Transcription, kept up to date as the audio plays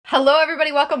Hello,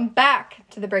 everybody. Welcome back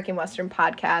to the Breaking Western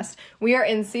podcast. We are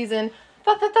in season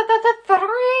 3,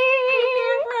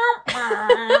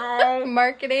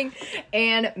 marketing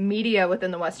and media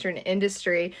within the Western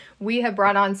industry. We have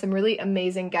brought on some really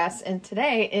amazing guests, and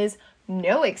today is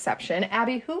no exception.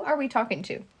 Abby, who are we talking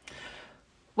to?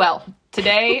 Well,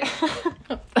 today,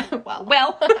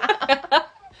 well,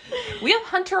 we have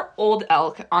Hunter Old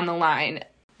Elk on the line.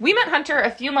 We met Hunter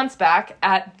a few months back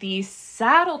at the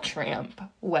Saddle Tramp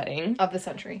wedding of the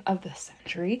century,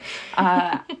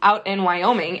 out in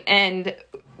Wyoming, and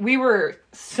we were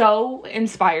so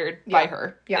inspired by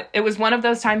her. Yeah. It was one of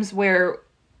those times where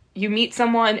you meet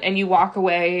someone and you walk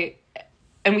away,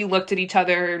 and we looked at each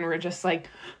other and we're just like,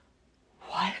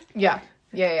 what? Yeah.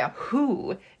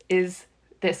 Who is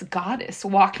this goddess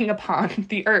walking upon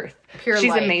the earth? She's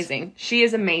light. Amazing. She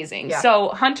is amazing. Yeah. So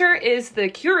Hunter is the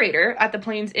curator at the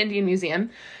Plains Indian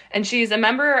Museum, and she's a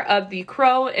member of the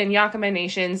Crow and Yakama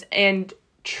nations, and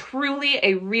truly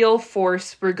a real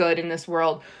force for good in this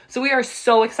world. So we are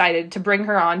so excited to bring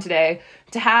her on today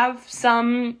to have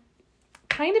some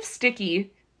kind of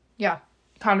sticky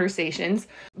conversations,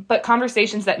 but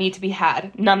conversations that need to be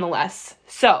had nonetheless.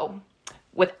 So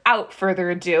without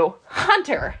further ado,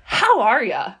 Hunter, how are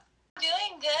ya?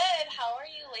 Doing good. How are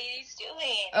you ladies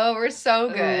doing? Oh, we're so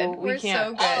good. We're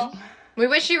so good. Oh. We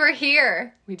wish you were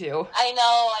here. We do. I know.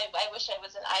 I wish I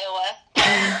was in Iowa.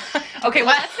 Okay,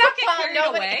 well, let's not get carried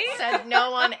Nobody away. said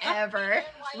no one ever.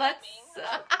 Let's.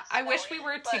 I wish we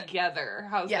were together.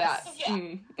 How's Yes. that? Yeah.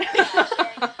 Mm. Sharing space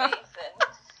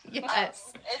and,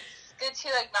 Yes. it's good to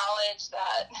acknowledge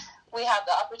that we have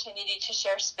the opportunity to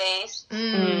share space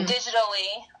Mm.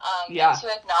 digitally, and to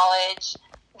acknowledge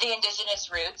the indigenous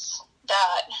roots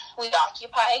that we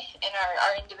occupy in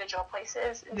our individual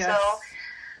places. And so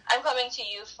I'm coming to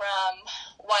you from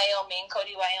Wyoming,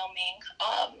 Cody, Wyoming,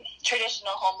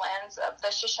 traditional homelands of the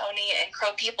Shoshone and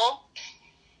Crow people.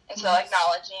 And so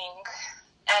acknowledging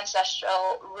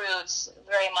ancestral roots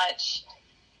very much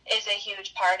is a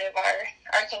huge part of our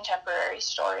contemporary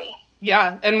story.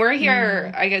 Yeah, and we're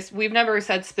here, I guess we've never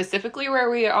said specifically where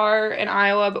we are in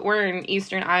Iowa, but we're in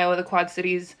eastern Iowa, the Quad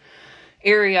Cities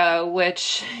area,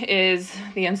 which is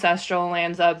the ancestral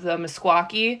lands of the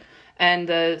Meskwaki and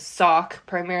the Sauk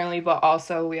primarily, but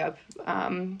also we have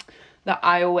the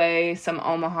Iowa, some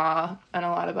Omaha, and a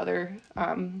lot of other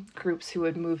groups who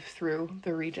would move through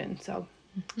the region. So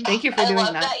thank you for doing that. I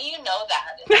love that you know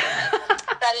that.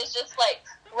 That is just like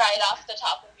right off the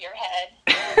top of your head.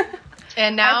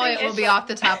 And now it will be off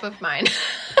the top of mine.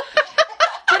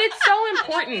 But it's so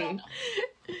important.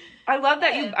 I love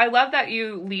that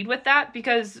you lead with that,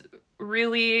 because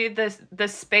really the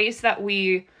space that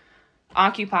we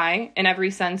occupy in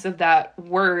every sense of that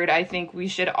word, I think we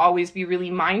should always be really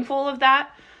mindful of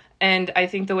that. And I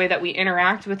think the way that we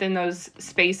interact within those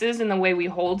spaces and the way we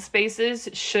hold spaces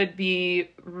should be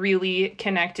really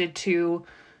connected to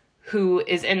who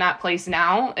is in that place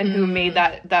now and who made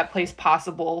that place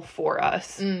possible for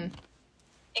us.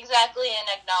 Exactly, and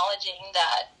acknowledging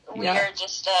that we are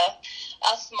just a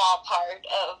small part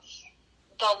of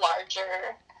the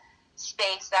larger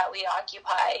space that we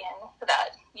occupy, and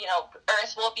that,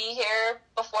 Earth will be here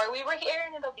before we were here,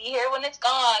 and it'll be here when it's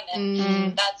gone.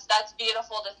 And that's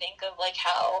beautiful to think of, like,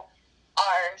 how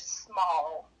our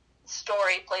small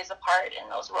story plays a part in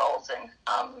those roles. And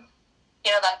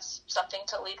that's something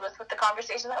to lead with the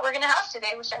conversation that we're going to have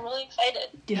today, which I'm really excited.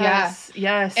 Yes.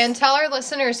 And tell our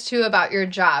listeners, too, about your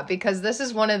job, because this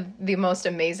is one of the most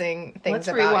amazing things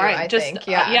about you, I think.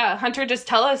 Hunter, just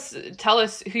tell us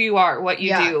who you are, what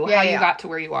you do, how you got to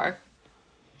where you are.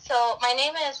 So my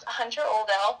name is Hunter Old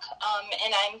Elk,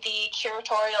 and I'm the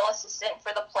curatorial assistant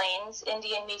for the Plains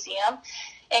Indian Museum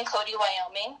in Cody,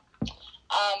 Wyoming.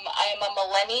 I am a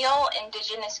millennial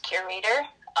indigenous curator.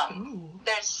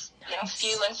 There's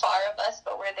few and far of us,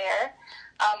 but we're there.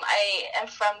 I am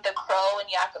from the Crow and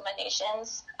Yakama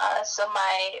nations. So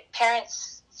my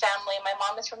parents' family, my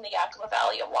mom is from the Yakama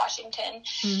Valley of Washington,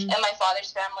 and my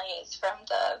father's family is from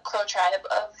the Crow tribe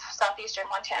of southeastern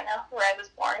Montana, where I was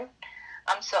born.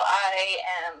 So I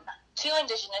am two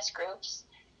indigenous groups.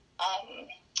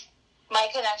 My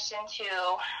connection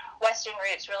to Western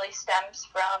roots really stems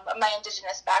from my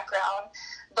indigenous background,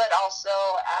 but also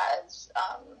as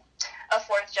a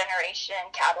fourth generation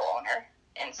cattle owner.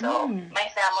 And so my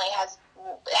family has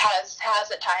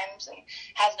at times and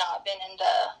has not been in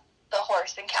the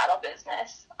horse and cattle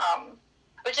business,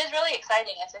 which is really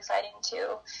exciting. It's exciting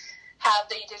to have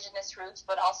the indigenous roots,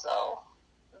 but also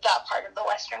that part of the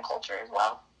Western culture as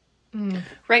well.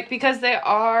 Right, because they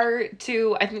are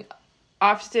two, I think,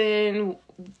 often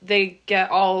they get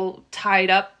all tied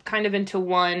up kind of into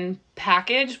one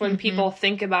package when people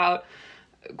think about,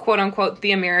 quote unquote,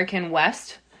 the American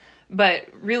West. But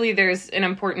really there's an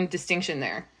important distinction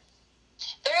there.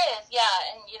 There is, yeah.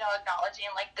 And, acknowledging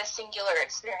like the singular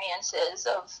experiences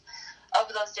of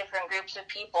those different groups of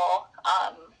people.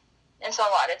 And so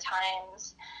a lot of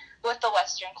times with the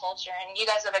Western culture, and you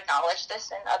guys have acknowledged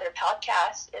this in other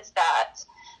podcasts, is that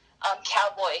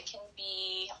cowboy can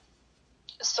be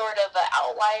sort of an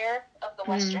outlier of the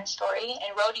Western story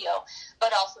and rodeo,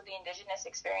 but also the indigenous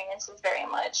experience is very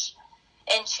much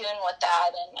in tune with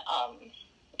that,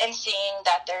 and seeing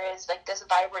that there is like this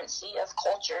vibrancy of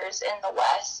cultures in the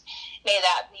West, may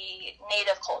that be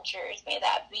native cultures, may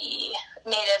that be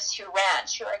natives who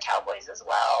ranch, who are cowboys as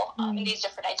well, and these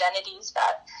different identities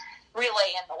that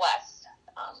relay in the West,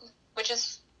 which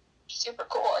is super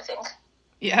cool, I think.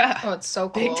 Yeah. Oh, it's so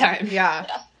cool. Big time. Yeah.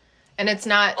 And it's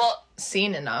not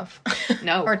seen enough.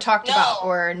 No. Or talked about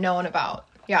or known about.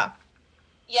 Yeah.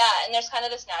 Yeah, and there's kind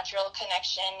of this natural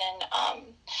connection and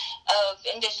of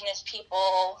indigenous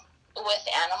people with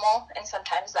animal, and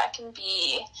sometimes that can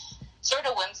be sort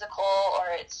of whimsical, or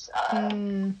it's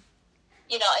in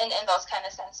those kind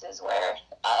of senses where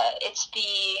it's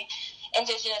the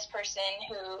indigenous person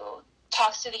who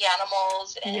talks to the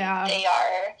animals, and they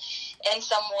are in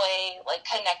some way like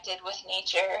connected with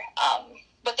nature.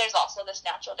 But there's also this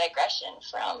natural digression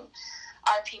from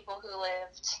our people who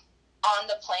lived on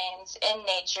the plains in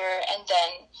nature and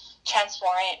then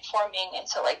transforming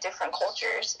into like different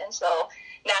cultures. And so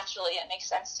naturally it makes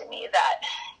sense to me that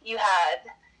you had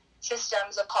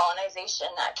systems of colonization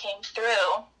that came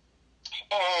through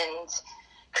and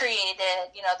created,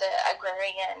 the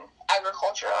agrarian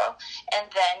agricultural, and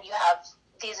then you have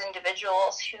these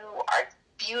individuals who are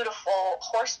beautiful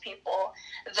horse people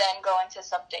then go into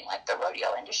something like the rodeo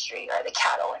industry or the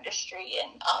cattle industry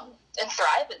and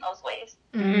thrive in those ways.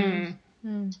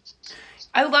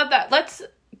 I love that.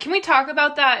 Can we talk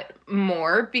about that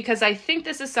more? Because I think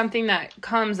this is something that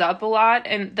comes up a lot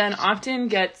and then often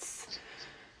gets,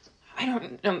 I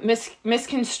don't know,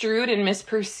 misconstrued and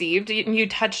misperceived. You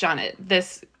touched on it.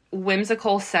 This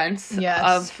whimsical sense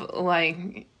of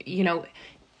like,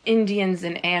 Indians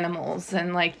and animals,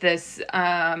 and like this is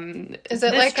it this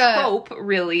like trope,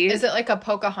 really? Is it like a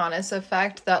Pocahontas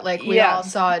effect that like we all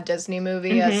saw a Disney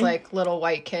movie as like little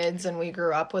white kids, and we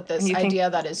grew up with this idea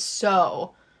that is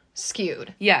so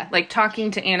skewed? Yeah, like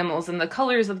talking to animals and the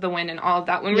colors of the wind and all of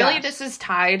that, when really this is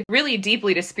tied really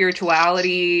deeply to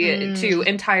spirituality, to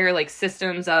entire like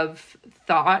systems of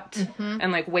thought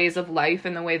and like ways of life,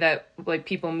 and the way that like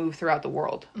people move throughout the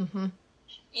world.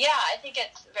 Yeah, I think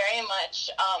it's very much,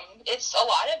 it's a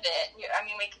lot of it. I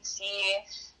mean, we can see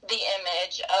the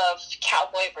image of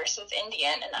cowboy versus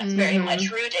Indian, and that's very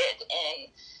much rooted in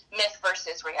myth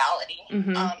versus reality.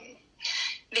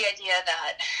 The idea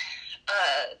that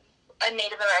a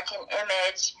Native American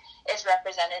image is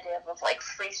representative of, like,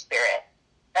 free spirit,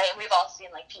 right? And we've all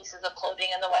seen, like, pieces of clothing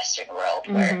in the Western world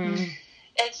where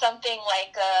it's something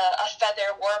like a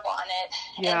feather war bonnet,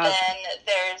 and then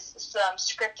there's some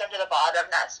script under the bottom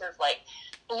that says like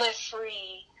 "live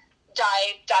free,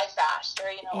 die fast,"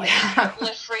 or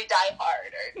 "live free, die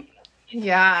hard," or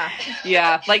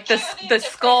like the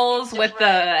skulls with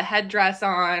the headdress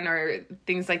on, or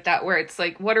things like that, where it's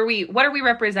like, what are we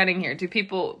representing here? Do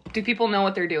people know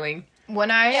what they're doing?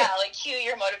 Like cue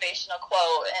your motivational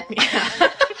quote and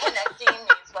connecting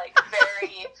these like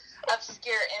very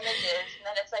obscure images, and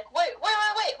then it's like, wait,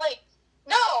 like,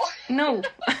 no. Why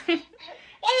does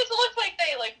it look like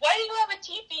why do you have a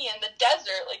teepee in the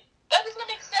desert? Like, that doesn't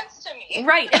make sense to me.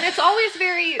 Right, and it's always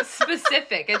very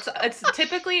specific. It's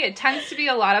typically, it tends to be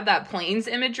a lot of that plains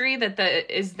imagery that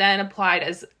is then applied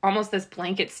as almost this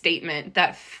blanket statement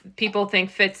that people think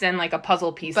fits in like a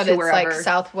puzzle piece. But to it's wherever. Like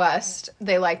Southwest,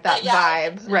 they like that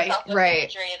vibe, right?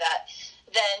 Imagery that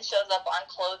then shows up on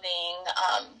clothing,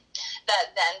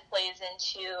 that then plays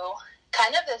into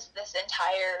kind of this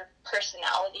entire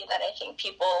personality that I think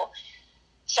people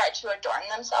start to adorn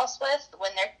themselves with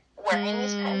when they're wearing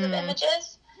these kinds of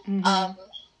images.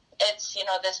 It's,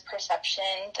 this perception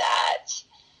that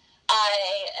I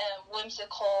am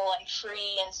whimsical and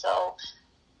free, and so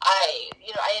I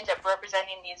end up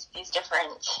representing these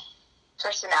different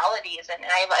personalities, and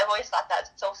I've always thought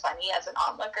that's so funny as an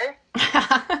onlooker.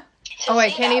 I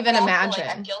can't even imagine.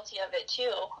 I'm guilty of it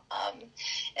too.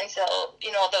 And so,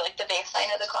 the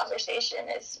baseline of the conversation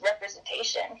is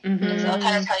representation. And so I'll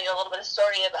kind of tell you a little bit of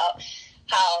story about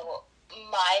how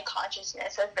my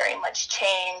consciousness has very much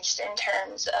changed in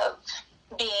terms of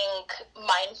being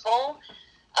mindful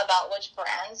about which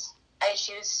brands I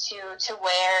choose to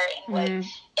wear and what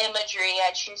imagery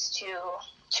I choose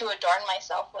to adorn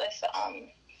myself with,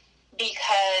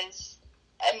 because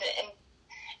and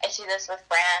I see this with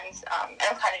brands, and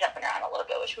I'm kind of jumping around a little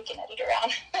bit, which we can edit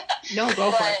around. No,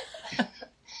 go for it.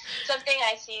 Something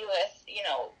I see with,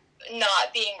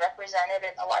 not being represented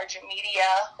in the larger media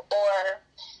or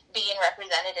being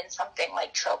represented in something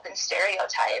like trope and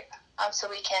stereotype. So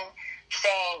we can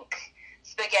thank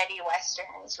spaghetti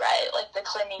westerns, right? Like the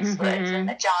Clint Eastwoods and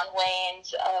the John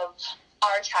Waynes of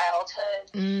our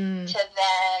childhood, to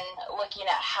then looking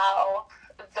at how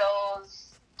those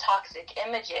toxic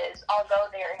images, although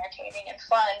they're entertaining and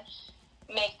fun,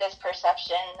 make this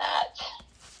perception that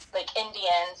like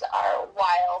Indians are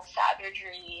wild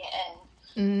savagery,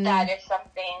 and that is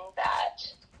something that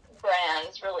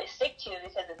brands really stick to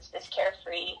because it's this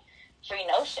carefree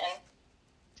notion,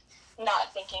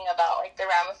 not thinking about like the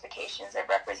ramifications of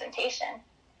representation.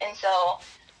 And so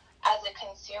as a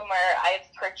consumer,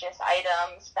 I've purchased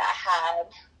items that had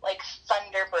like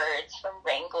Thunderbirds from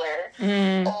Wrangler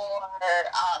or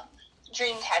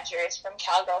dream catchers from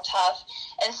Cowgirl Tough,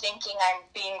 and thinking I'm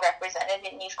being represented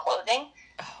in these clothing,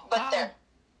 but they're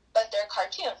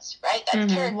cartoons, right?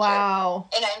 That's character. Wow.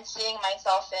 And I'm seeing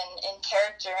myself in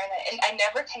character, and I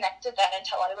never connected that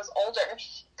until I was older,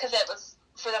 because it was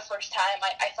for the first time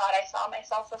I thought I saw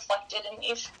myself reflected in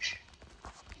these.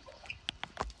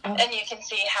 And you can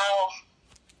see how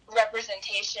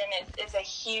representation is a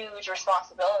huge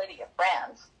responsibility of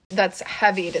brands. That's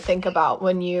heavy to think about.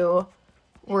 When you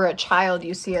were a child,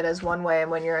 you see it as one way,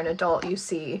 and when you're an adult, you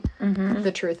see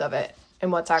the truth of it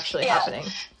and what's actually happening.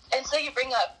 And so you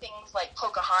bring up things like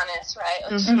Pocahontas, right?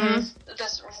 Like she's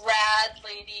this rad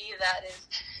lady that is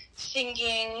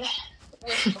singing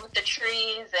with the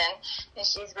trees, and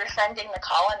she's befriending the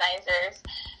colonizers.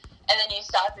 And then you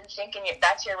stop and think, and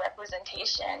that's your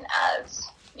representation as,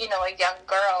 a young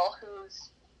girl who's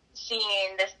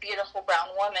seeing this beautiful brown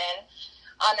woman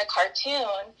on a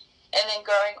cartoon, and then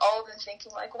growing old and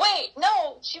thinking like, wait,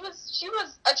 no, she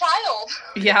was a child.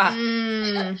 Yeah.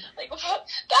 Like,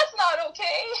 that's not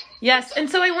okay. Yes. And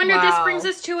so I wonder, this brings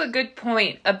us to a good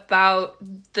point about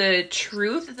the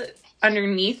truth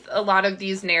underneath a lot of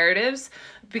these narratives,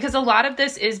 because a lot of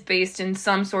this is based in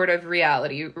some sort of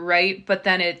reality, right? But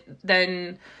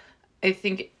then I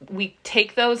think we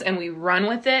take those and we run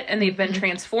with it, and they've been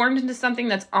transformed into something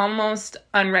that's almost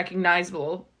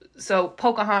unrecognizable. So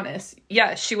Pocahontas,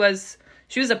 she was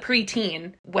a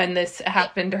preteen when this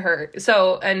happened to her.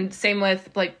 So, and same with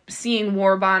like seeing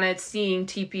war bonnets, seeing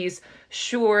teepees.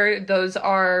 Sure, those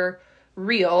are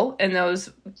real and those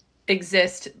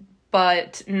exist,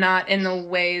 but not in the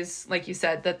ways, like you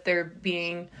said, that they're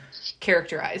being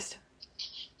characterized.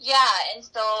 Yeah, and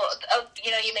so,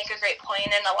 you make a great point,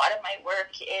 and a lot of my work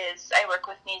is, I work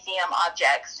with museum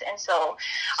objects, and so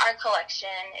our collection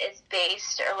is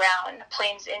based around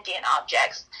Plains Indian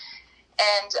objects,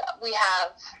 and we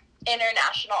have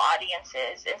international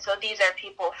audiences, and so these are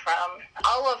people from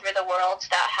all over the world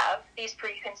that have these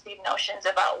preconceived notions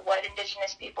about what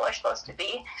Indigenous people are supposed to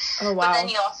be. Oh, wow. But then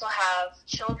you also have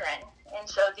children, and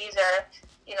so these are,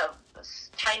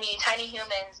 tiny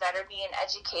humans that are being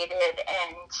educated,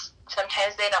 and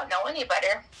sometimes they don't know any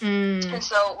better. And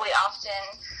so a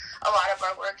lot of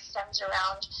our work stems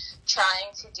around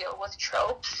trying to deal with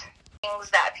tropes,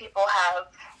 things that people have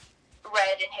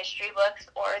read in history books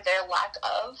or their lack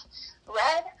of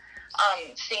read,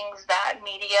 things that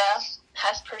media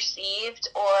has perceived,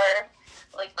 or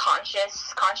like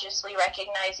consciously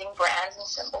recognizing brands and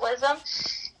symbolism,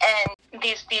 and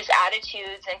these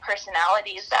attitudes and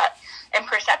personalities and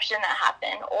perception that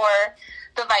happen, or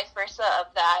the vice versa of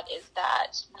that is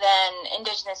that then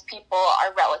Indigenous people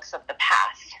are relics of the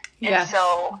past. And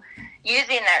so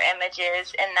using their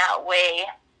images in that way,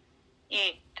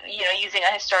 using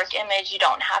a historic image, you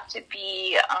don't have to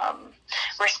be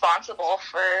responsible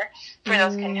for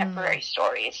those contemporary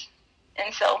stories.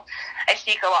 And so I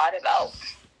speak a lot about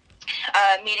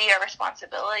media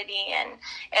responsibility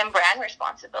and brand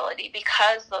responsibility,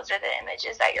 because those are the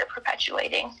images that you're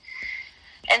perpetuating.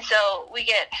 And so we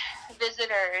get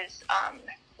visitors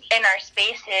in our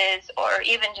spaces, or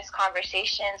even just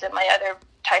conversations in my other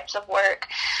types of work,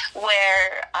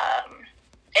 where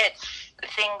it's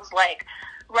things like,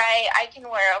 right, I can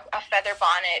wear a feather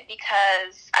bonnet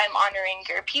because I'm honoring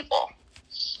your people.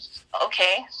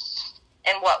 Okay,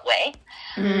 in what way?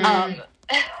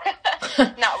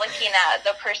 Not looking at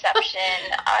the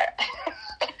perception,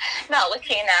 not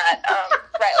looking at,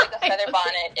 right, like a feather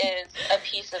bonnet is a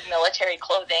piece of military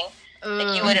clothing.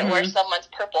 Like you wouldn't wear someone's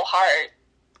Purple Heart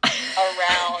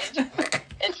around.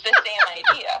 It's the same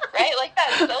idea, right? Like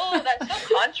that's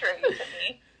so contrary to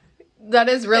me. That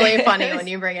is really funny when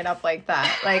you bring it up like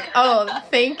that. Like, oh,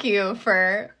 thank you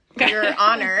for your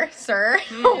honor, sir.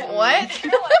 What?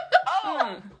 You're like,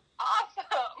 oh, awesome.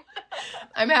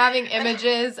 I'm having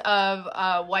images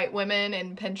of white women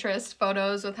in Pinterest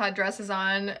photos with headdresses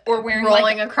on, or wearing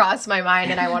rolling across my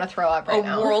mind, and I want to throw up right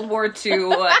now. A World War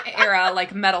II era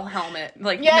like metal helmet.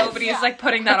 Like nobody's like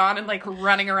putting that on and like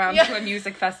running around to a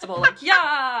music festival. Like,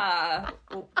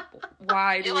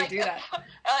 why do we do that?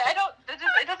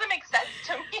 It doesn't make sense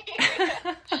to me.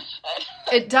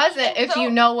 It doesn't if you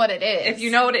know what it is. If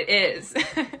you know what it is.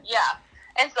 Yeah.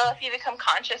 And so if you become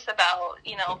conscious about,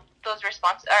 those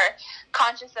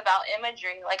conscious about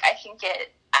imagery, like I think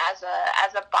it as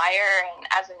a buyer and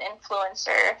as an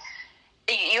influencer,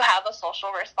 you have a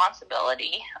social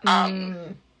responsibility.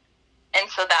 And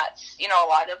so that's, a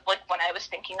lot of like when I was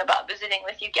thinking about visiting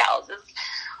with you gals is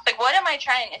like, what am I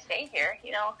trying to say here?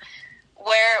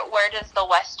 Where does the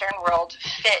Western world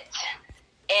fit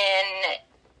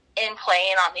in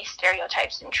playing on these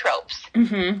stereotypes and tropes?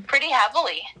 Mm-hmm. Pretty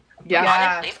heavily.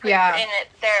 Yeah. Honestly, and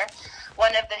they're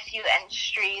one of the few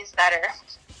industries that are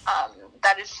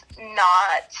that is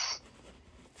not.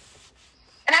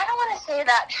 And I don't want to say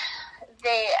that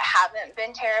they haven't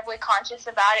been terribly conscious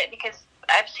about it, because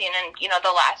I've seen in the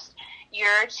last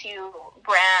year or two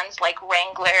brands like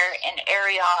Wrangler and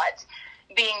Ariat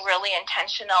being really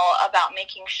intentional about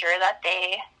making sure that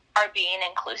they are being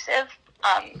inclusive.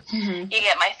 You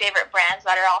get my favorite brands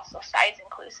that are also size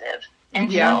inclusive. And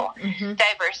so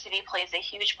diversity plays a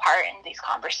huge part in these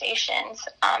conversations.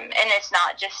 And it's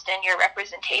not just in your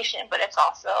representation, but it's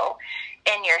also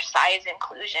in your size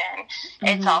inclusion.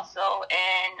 It's also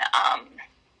in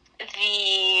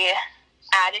the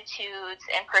attitudes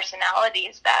and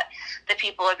personalities that the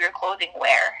people of your clothing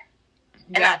wear.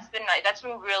 And that's been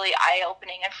really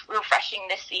eye-opening and refreshing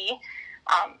to see,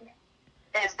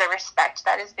 is the respect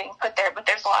that is being put there. But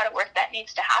there's a lot of work that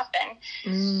needs to happen.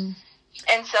 And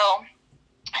so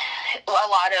a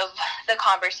lot of the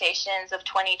conversations of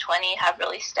 2020 have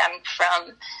really stemmed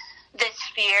from this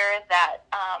fear that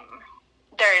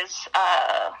there's,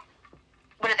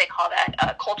 what do they call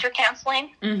that? Culture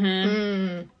canceling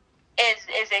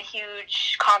is a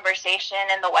huge conversation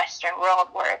in the Western world,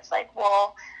 where it's like,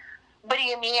 well, what do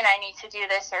you mean I need to do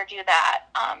this or do that?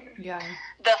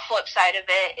 The flip side of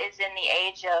it is, in the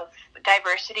age of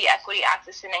diversity, equity,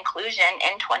 access, and inclusion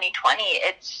in 2020,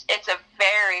 it's a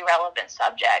very relevant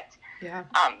subject.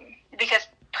 Because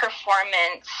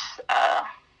performance,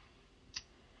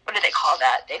 what do they call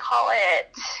that? They call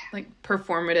it like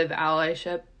performative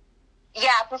allyship.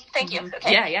 Yeah, thank you.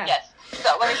 Okay. Yeah. Yes.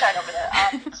 So let me start over there.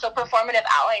 So performative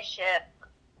allyship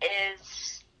is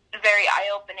very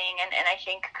eye-opening, and I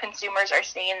think consumers are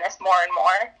seeing this more and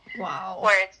more. Wow.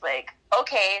 Where it's like,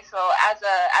 okay, so as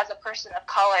a person of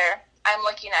color, I'm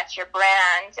looking at your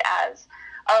brand as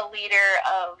a leader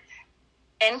of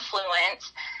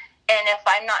influence, and if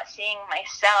I'm not seeing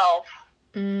myself,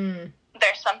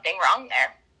 there's something wrong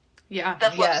there. Yeah.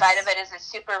 The flip side of it is it's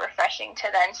super refreshing to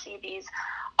then see these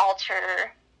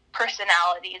alter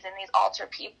personalities and these alter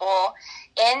people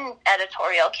in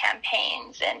editorial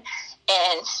campaigns and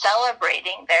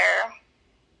celebrating their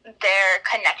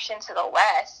connection to the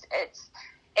West. It's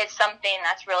something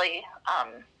that's really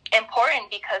important,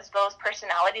 because those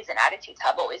personalities and attitudes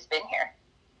have always been here.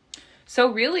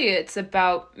 So really it's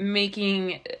about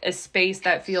making a space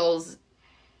that feels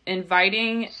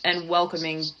inviting and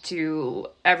welcoming to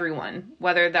everyone,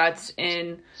 whether that's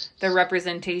in the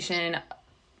representation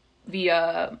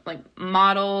via like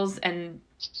models and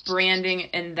branding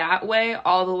in that way,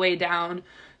 all the way down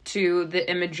to the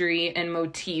imagery and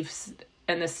motifs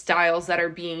and the styles that are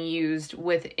being used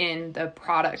within the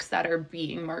products that are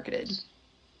being marketed.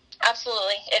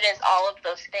 Absolutely. It is all of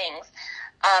those things.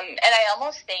 And I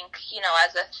almost think,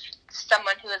 as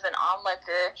someone who is an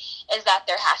onlooker, is that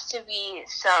there has to be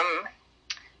some,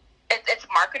 it's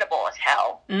marketable as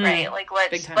hell, right? Like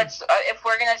let's if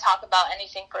we're going to talk about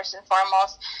anything, first and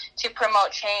foremost, to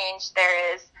promote change,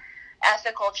 there is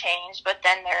ethical change, but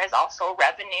then there is also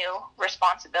revenue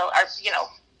responsibility, or,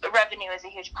 revenue is a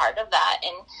huge part of that.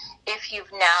 And if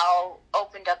you've now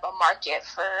opened up a market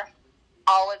for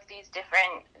all of these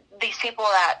people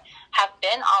that have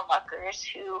been onlookers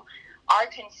who are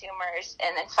consumers,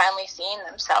 and then finally seeing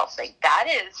themselves, like that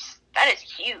is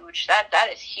huge. That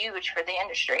is huge for the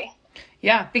industry.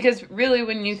 Yeah, because really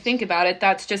when you think about it,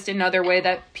 that's just another way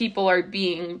that people are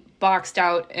being boxed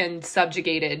out and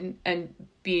subjugated and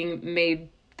being made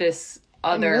this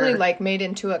other... And really like made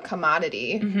into a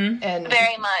commodity. And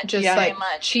very much. Just very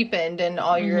much cheapened, and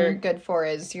all you're good for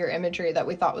is your imagery that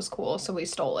we thought was cool, so we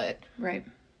stole it. Right.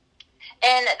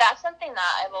 And that's something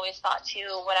that I've always thought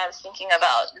too when I was thinking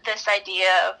about this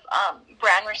idea of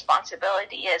brand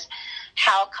responsibility, is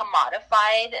how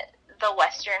commodified the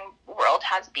Western world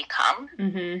has become.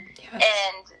 Mm-hmm. Yes.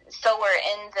 And so we're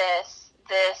in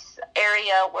this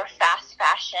area where fast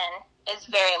fashion is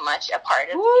very much a part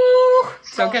of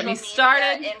the Don't get me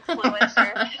started.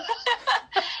 Influencer.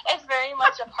 It's very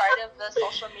much a part of the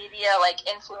social media, like,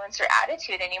 influencer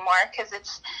attitude anymore, because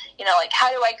it's, you know, like, how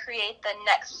do I create the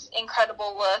next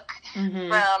incredible look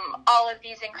from all of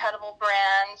these incredible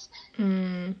brands?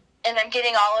 And I'm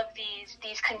getting all of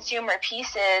these consumer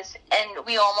pieces, and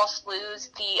we almost lose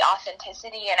the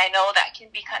authenticity. And I know that can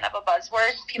be kind of a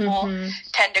buzzword. People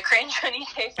tend to cringe when you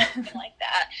say something like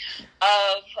that,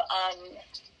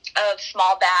 of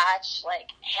small batch, like,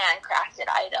 handcrafted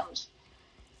items.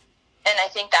 And I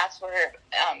think that's where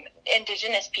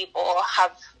Indigenous people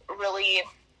have really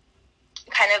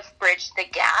kind of bridged the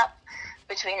gap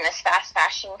between this fast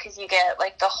fashion, because you get,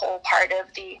 like, the whole part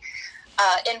of the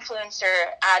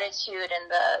influencer attitude,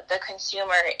 and the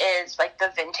consumer is, like,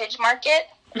 the vintage market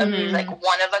of these, like,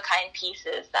 one-of-a-kind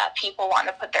pieces that people want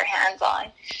to put their hands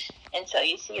on. And so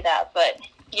you see that. But,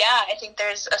 yeah, I think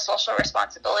there's a social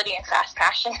responsibility in fast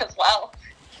fashion as well.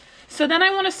 So then I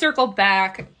want to circle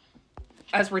back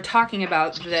as we're talking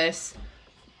about this,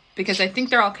 because I think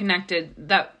they're all connected,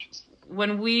 that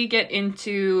when we get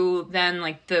into then,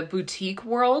 like, the boutique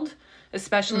world,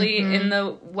 especially in the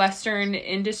Western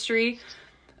industry,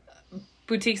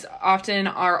 boutiques often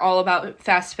are all about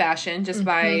fast fashion just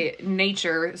by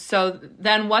nature. So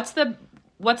then what's the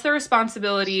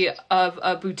responsibility of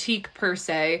a boutique per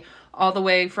se, all the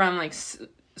way from, like,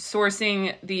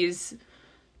 sourcing these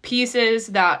pieces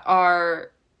that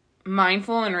are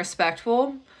mindful and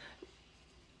respectful,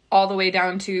 all the way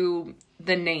down to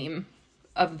the name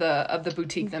of the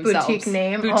boutique themselves. Boutique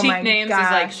name. Boutique names is,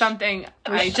 like, something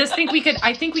I think we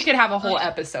could have a whole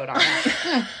episode on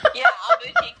that. Yeah, all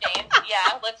boutique names.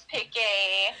 Yeah, let's pick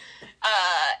a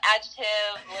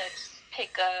adjective. Let's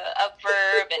pick a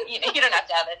verb, and you don't have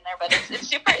to have it in there, but it's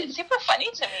super funny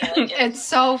to me. Like, it's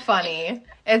so funny.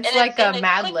 It's like a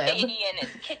Mad Lib. And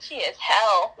it's kitschy as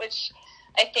hell, which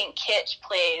I think kitsch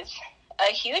plays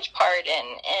a huge part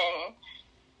in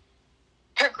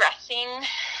progressing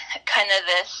kind of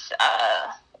this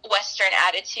Western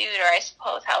attitude, or I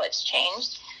suppose how it's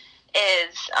changed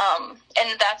is,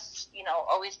 and that's,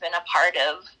 always been a part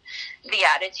of the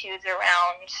attitudes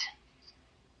around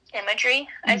imagery,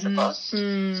 I suppose,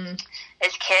 is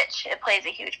kitsch. It plays a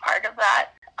huge part of that.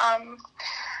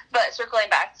 But circling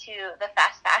back to the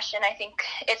fast fashion, I think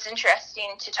it's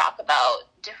interesting to talk about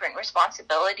different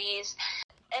responsibilities,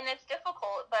 and it's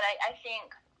difficult, but I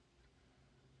think,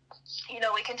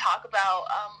 we can talk about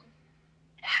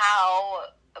how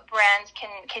brands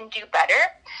can do better.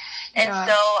 And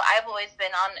so I've always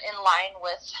been in line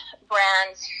with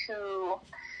brands who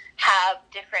have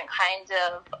different kinds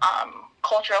of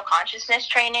cultural consciousness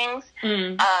trainings.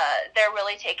 They're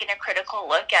really taking a critical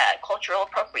look at cultural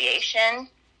appropriation,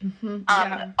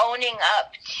 owning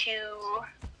up to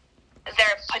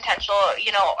their potential,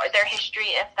 their history,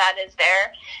 if that is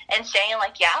there, and saying,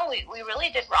 like, we really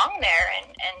did wrong there,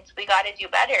 and we got to do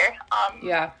better.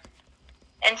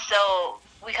 And so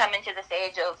we come into this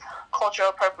age of cultural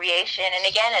appropriation, and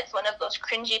again, it's one of those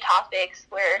cringy topics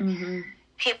where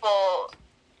people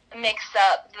mix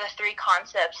up the three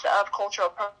concepts of cultural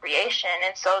appropriation.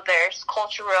 And so there's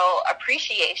cultural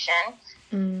appreciation,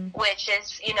 which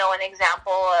is, an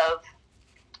example of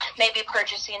maybe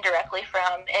purchasing directly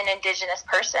from an Indigenous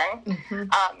person,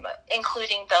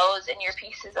 including those in your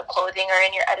pieces of clothing or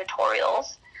in your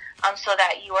editorials, so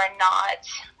that you are not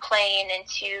playing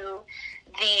into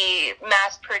the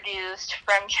mass-produced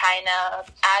from China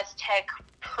Aztec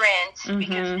print,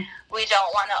 because we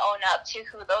don't want to own up to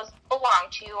who those belong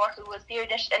to or who was the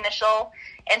initial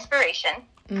inspiration.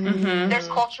 There's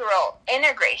cultural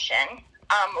integration,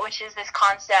 which is this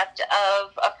concept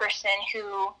of a person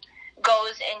who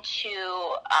goes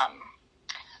into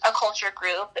a culture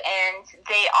group, and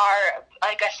they are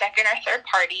like a second or third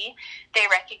party. They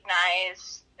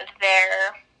recognize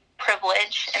their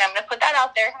privilege, and I'm going to put that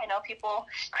out there. I know people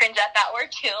cringe at that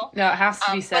word too. No, it has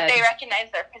to be said. But they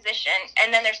recognize their position.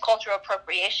 And then there's cultural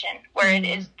appropriation, where it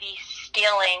is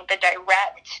the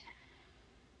direct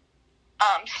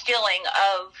stealing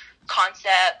of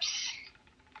concepts,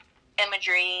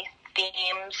 imagery,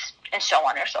 themes, and so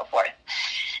on and so forth.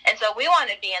 And so we want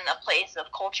to be in the place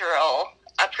of cultural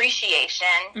appreciation,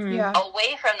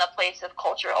 away from the place of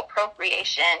cultural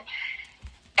appropriation,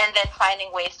 and then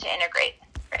finding ways to integrate.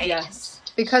 Right? Yes.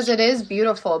 Because it is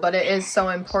beautiful, but it is so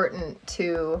important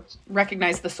to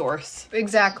recognize the source.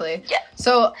 Exactly. Yeah.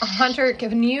 So, Hunter,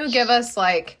 can you give us,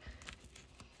 like,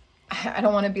 I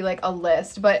don't want to be like a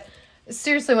list, but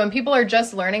seriously, when people are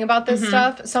just learning about this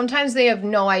stuff, sometimes they have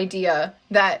no idea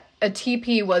that a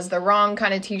TP was the wrong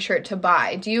kind of t-shirt to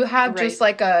buy. Do you have just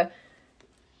like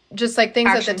things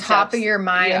Action at the top steps. of your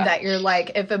mind Yeah. that you're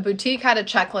like, if a boutique had a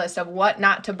checklist of what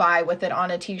not to buy with it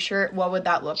on a t-shirt, what would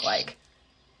that look like?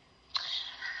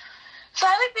 So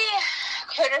I would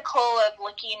be critical of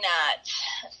looking at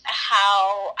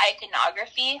how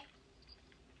iconography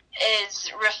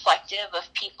is reflective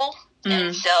of people.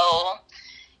 And so,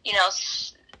 you know,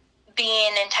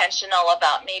 being intentional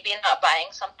about maybe not buying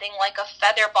something like a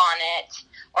feather bonnet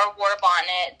or war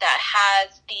bonnet that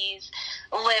has these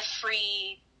live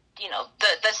free, you know,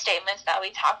 the statements that we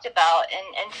talked about,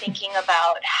 and thinking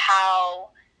about how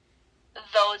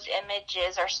those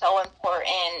images are so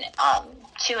important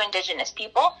to Indigenous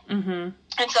people. And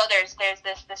so there's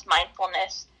this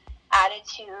mindfulness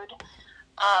attitude,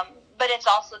 but it's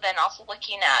also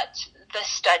looking at the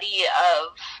study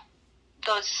of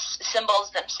those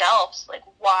symbols themselves. Like,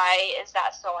 why is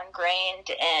that so ingrained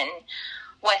in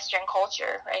Western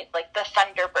culture, right? Like the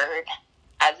Thunderbird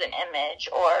as an image,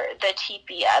 or the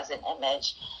teepee as an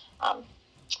image,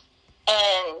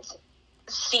 and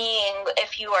seeing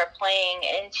if you are playing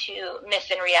into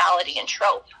myth and reality and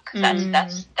trope,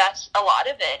 because that's a lot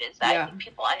of it, is that I think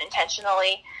people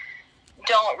unintentionally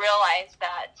don't realize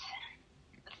that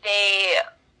they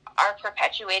are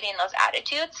perpetuating those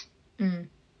attitudes.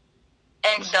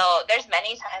 And so there's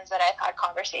many times that I've had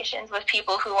conversations with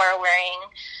people who are wearing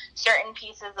certain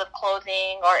pieces of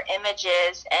clothing or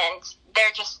images, and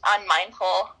they're just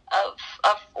unmindful of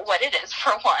what it is,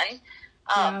 for one,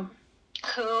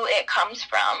 who it comes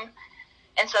from.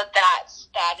 And so that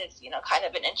is, you know, kind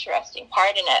of an interesting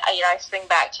part in it. I swing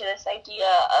back to this idea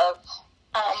of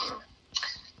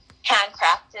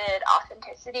handcrafted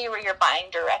authenticity, where you're buying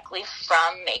directly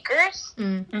from makers.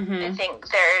 I think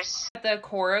there's... At the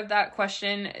core of that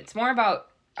question, it's more about,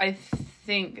 I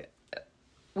think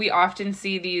we often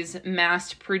see these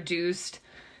mass-produced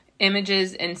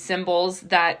images and symbols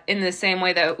that, in the same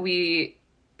way that we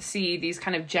see these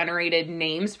kind of generated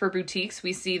names for boutiques,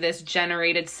 we see this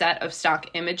generated set of stock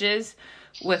images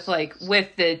with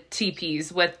the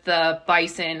teepees, with the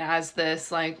bison as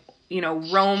this, like, you know,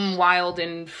 roam wild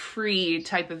and free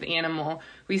type of animal.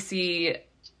 We see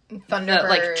Thunderbird,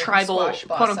 like tribal,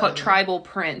 quote unquote, tribal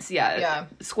prints.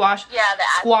 Squash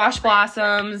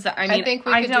blossoms. I think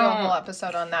we could do a whole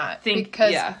episode on that,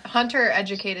 because Hunter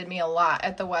educated me a lot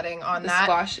at the wedding on that.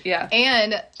 Squash,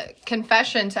 And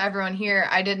confession to everyone here,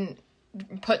 I didn't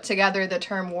put together the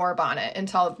term war bonnet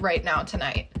until right now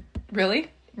tonight.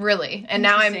 Really? And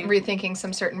now I'm rethinking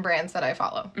some certain brands that I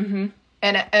follow.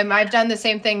 And I've done the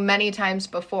same thing many times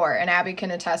before, and Abby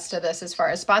can attest to this as far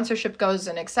as sponsorship goes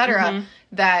and et cetera,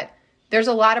 that there's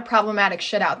a lot of problematic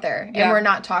shit out there, and we're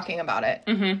not talking about it.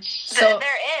 So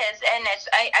there is, and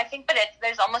I think, but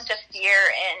there's almost a fear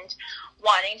in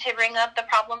wanting to bring up the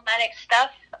problematic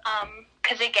stuff,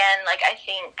 because again, like, I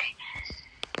think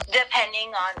depending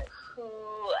on who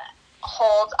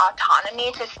holds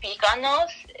autonomy to speak on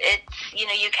those, it's, you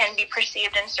know, you can be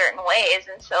perceived in certain ways.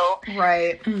 And so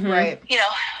right, you know,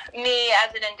 me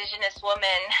as an Indigenous woman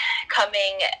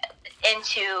coming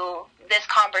into this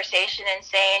conversation and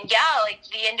saying, like,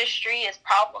 the industry is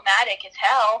problematic as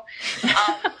hell,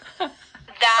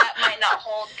 that might not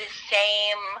hold the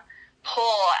same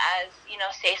pull as, you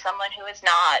know, say someone who is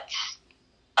not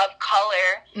of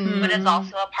color, but is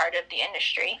also a part of the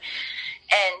industry.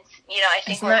 And, you know, I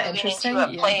think we're moving into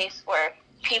a place where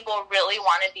people really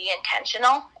want to be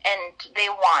intentional, and they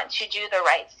want to do the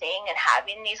right thing and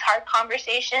having these hard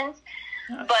conversations.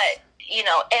 But, you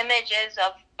know, images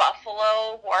of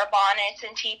buffalo, war bonnets,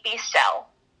 and teepee sell.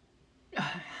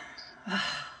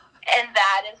 And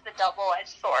that is the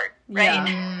double-edged sword,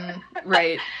 right?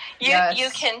 Right. You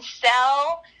can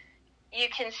sell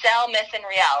myth and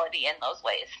reality in those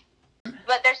ways.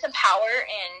 But there's some power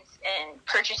in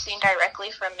purchasing directly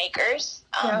from makers.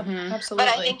 Absolutely.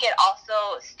 But I think it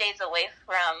also stays away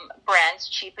from brands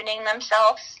cheapening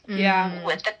themselves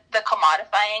with the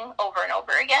commodifying over and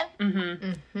over again.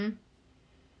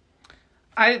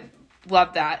 I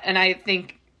love that. And I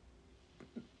think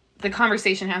the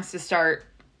conversation has to start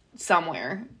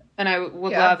somewhere. And I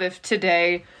would love if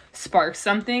today sparks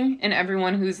something in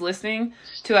everyone who's listening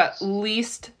to at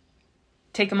least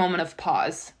take a moment of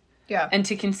pause. And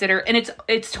to consider, and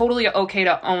it's totally okay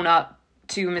to own up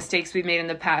to mistakes we've made in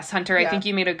the past. Hunter, I think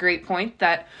you made a great point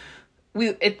that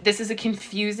this is a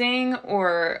confusing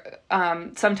or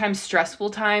sometimes stressful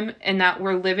time, in that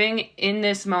we're living in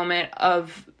this moment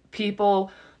of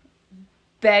people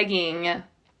begging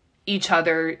each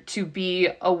other to be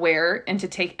aware and to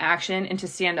take action and to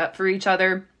stand up for each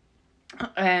other,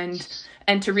 and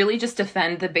to really just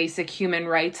defend the basic human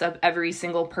rights of every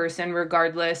single person,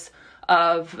 regardless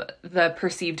of the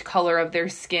perceived color of their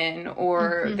skin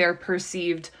or their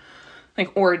perceived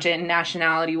like origin,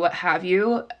 nationality, what have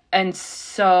you. And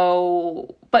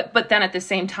so, but then at the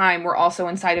same time, we're also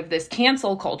inside of this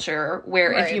cancel culture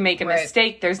where if you make a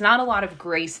mistake, there's not a lot of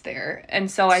grace there. And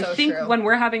so I think when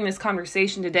we're having this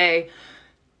conversation today,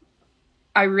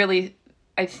 I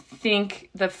think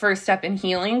the first step in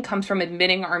healing comes from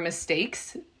admitting our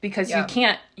mistakes, because you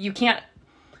can't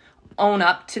own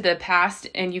up to the past,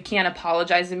 and you can't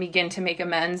apologize and begin to make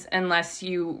amends unless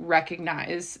you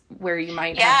recognize where you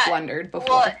might have blundered before.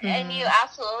 Well, and you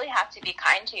absolutely have to be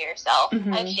kind to yourself.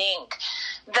 I think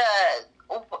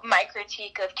my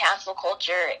critique of cancel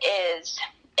culture is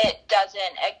it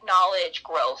doesn't acknowledge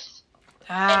growth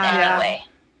in any way.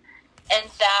 And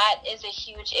that is a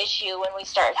huge issue when we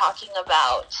start talking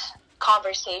about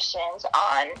conversations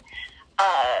on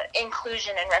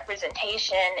inclusion and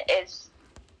representation. Is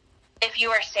if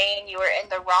you are saying you are in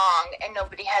the wrong and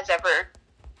nobody has ever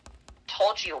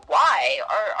told you why,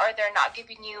 or are they not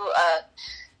giving you a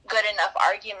good enough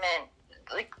argument,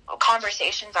 like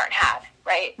conversations aren't had,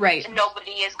 right? Right.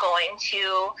 Nobody is going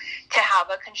to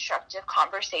have a constructive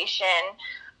conversation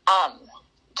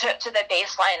to the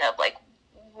baseline of like,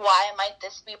 why might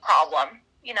this be a problem?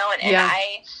 You know, and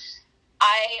I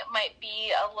might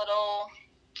be a little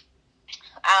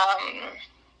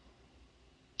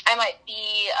I might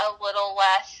be a little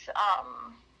less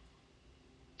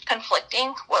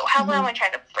conflicting. How am I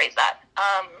trying to phrase that?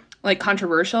 Like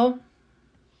controversial?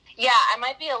 Yeah, I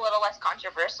might be a little less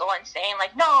controversial in saying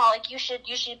like, no, like you should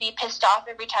be pissed off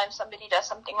every time somebody does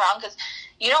something wrong, because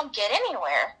you don't get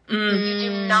anywhere. You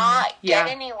do not get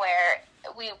anywhere.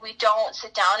 We don't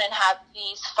sit down and have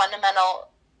these fundamental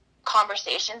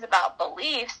conversations about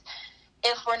beliefs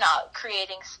if we're not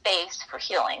creating space for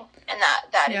healing. And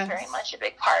that is very much a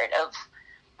big part of,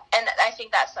 and I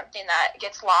think that's something that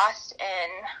gets lost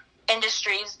in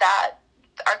industries that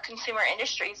are consumer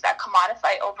industries that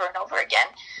commodify over and over again.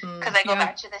 Because I go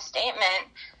back to the statement,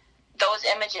 those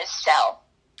images sell,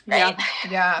 right?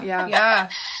 Yeah.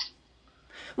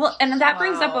 Well, and that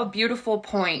brings up a beautiful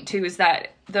point, too, is that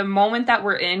the moment that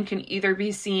we're in can either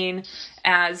be seen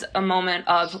as a moment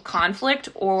of conflict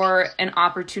or an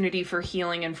opportunity for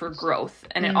healing and for growth.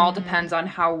 And it all depends on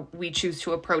how we choose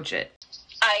to approach it.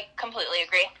 I completely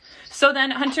agree. So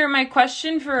then, Hunter, my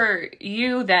question for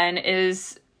you then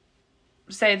is,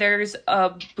 say there's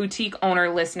a boutique owner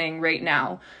listening right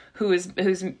now who's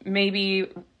maybe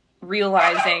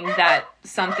realizing that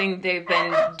something they've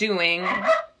been doing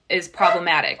is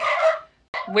problematic.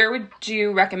 Where would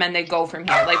you recommend they go from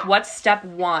here? Like, what's step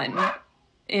one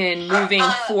in moving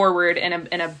forward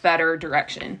in a better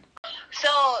direction? So,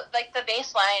 like, the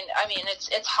baseline, I mean,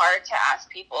 it's hard to ask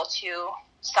people to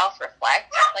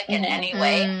self-reflect, like, in any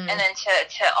way, and then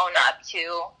to own up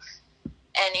to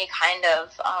any kind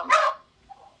of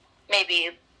maybe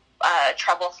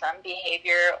troublesome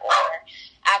behavior or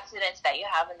accidents that you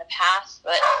have in the past.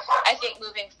 But I think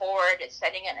moving forward, it's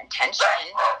setting an intention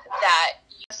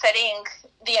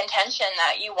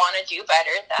that you want to do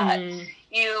better, that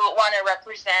you want to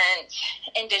represent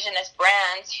Indigenous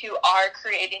brands who are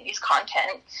creating these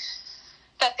content,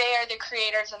 that they are the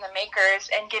creators and the makers,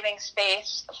 and giving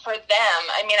space for them.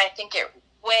 I mean, I think it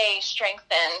way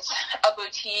strengthens a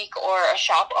boutique or a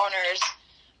shop owner's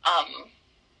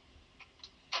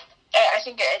I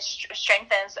think it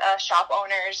strengthens a shop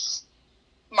owner's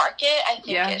market. I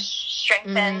think it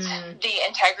strengthens the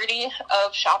integrity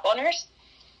of shop owners.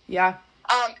 Yeah.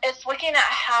 It's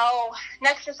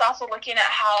it's also looking at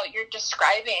how you're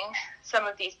describing some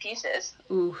of these pieces.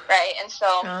 Ooh. Right? And so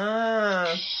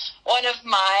one of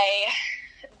my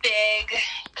big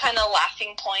kind of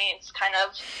laughing points,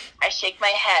 I shake my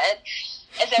head,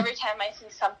 is every time I see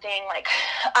something like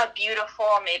a beautiful,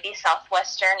 maybe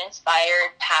Southwestern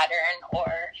inspired pattern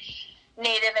or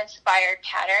Native inspired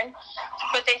pattern,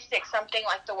 but they stick something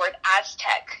like the word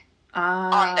Aztec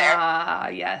on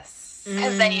there. Yes.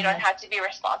 Because then you don't have to be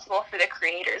responsible for the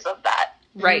creators of that.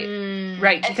 Right.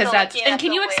 Right. Because so that's, and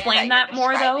can you explain that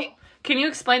more though? Can you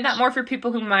explain that more for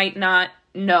people who might not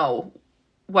know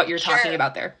what you're talking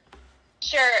about there?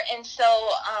 Sure. And so,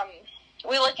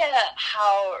 we look at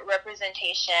how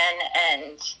representation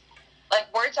and,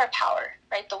 like, words are power,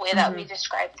 right? The way that we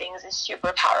describe things is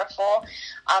super powerful.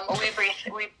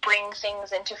 We bring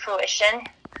things into fruition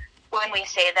when we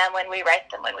say them, when we write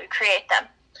them, when we create them.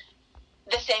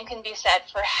 The same can be said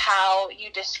for how you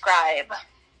describe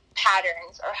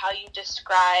patterns or how you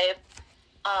describe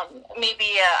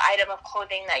maybe an item of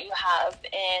clothing that you have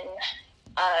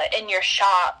in your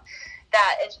shop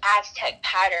that is Aztec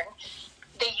pattern.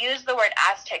 They use the word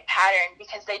Aztec pattern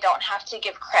because they don't have to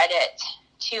give credit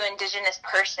to indigenous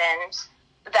persons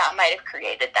that might have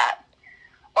created that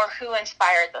or who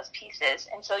inspired those pieces.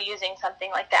 And so using something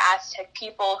like the Aztec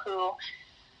people who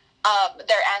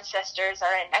their ancestors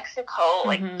are in Mexico,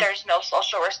 like there's no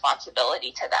social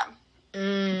responsibility to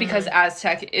them. Because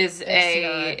Aztec is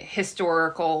a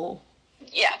historical...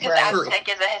 Yeah, because Aztec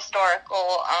is a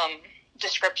historical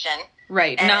description.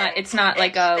 Right. And it's not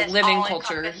like a living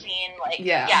culture. Like,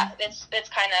 it's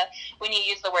kind of, when you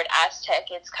use the word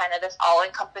Aztec, it's kind of this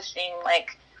all-encompassing,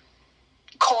 like,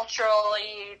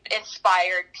 culturally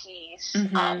inspired piece.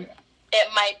 It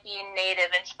might be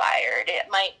Native inspired. It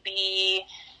might be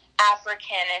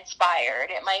African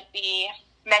inspired. It might be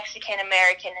Mexican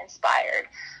American inspired.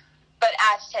 But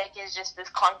Aztec is just this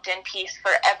clumped in piece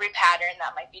for every pattern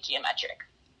that might be geometric.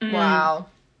 Wow.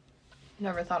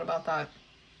 Never thought about that.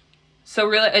 So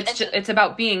really, it's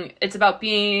about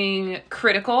being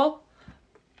critical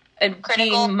and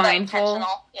being mindful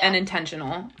and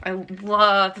intentional. I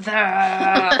love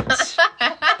that.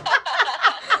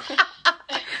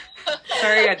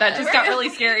 Sorry, that just got really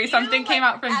scary. Something came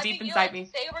out from deep inside me.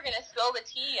 Say we're gonna spill the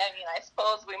tea. I mean, I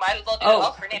suppose we might as well do it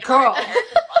all for Native girl. Americans.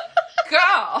 Girl,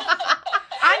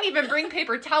 I didn't even bring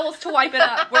paper towels to wipe it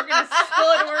up. We're gonna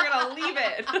spill it and we're gonna leave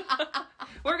it.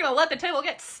 We're gonna let the table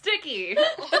get sticky.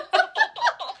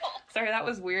 Sorry, that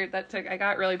was weird. I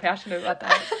got really passionate about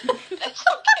that. It's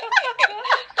okay.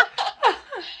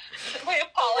 We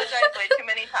apologize way too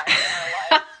many times in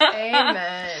our lives.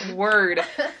 Amen. Word.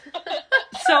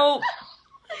 So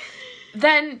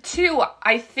then, too,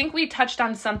 I think we touched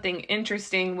on something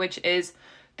interesting, which is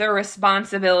the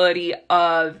responsibility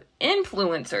of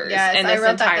influencers in this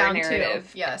entire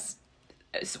narrative. Too. Yes.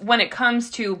 When it comes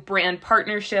to brand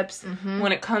partnerships,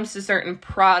 when it comes to certain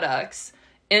products,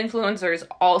 influencers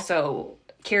also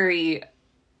carry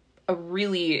a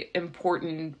really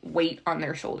important weight on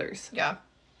their shoulders. Yeah.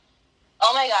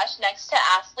 Oh my gosh, next to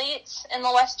athletes in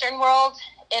the Western world,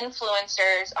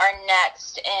 influencers are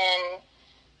next in,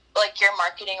 like, your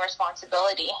marketing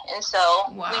responsibility. And so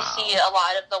we see a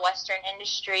lot of the Western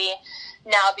industry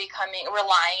now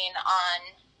relying on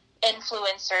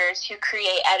influencers who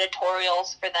create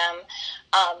editorials for them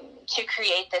to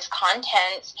create this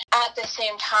content. At the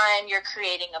same time, you're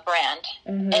creating a brand.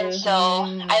 And so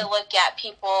I look at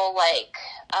people like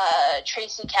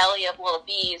Tracy Kelly of Little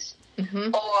Bees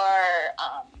or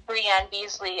Breanne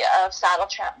Beasley of Saddle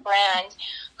Tramp Brand,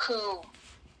 who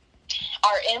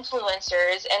are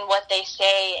influencers, and what they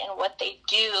say and what they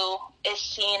do is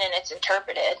seen and it's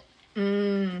interpreted.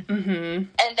 And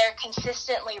they're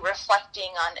consistently reflecting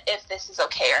on if this is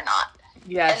okay or not.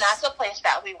 Yes. And that's a place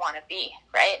that we want to be,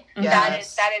 right?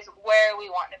 Yes. That is where we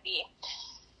want to be.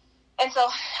 And so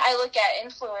I look at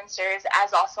influencers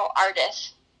as also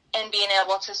artists, and being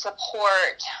able to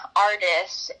support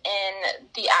artists in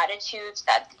the attitudes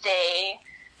that they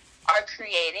are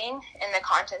creating, in the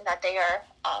content that they are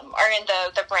in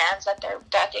the brands that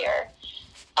they are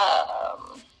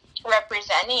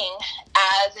representing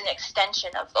as an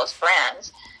extension of those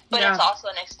brands, but it's also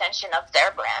an extension of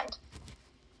their brand.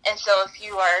 And so if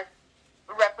you are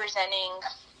representing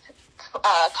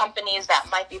companies that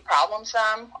might be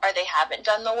problemsome or they haven't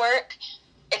done the work,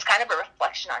 it's kind of a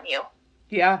reflection on you.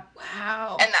 Yeah.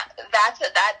 Wow. And that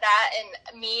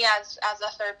and me as a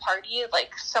third party,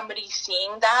 like somebody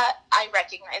seeing that, I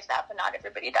recognize that, but not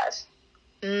everybody does.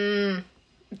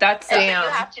 That's so you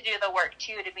have to do the work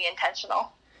too to be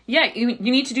intentional. Yeah, you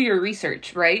need to do your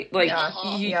research, right? Like,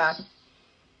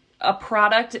 a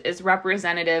product is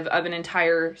representative of an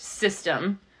entire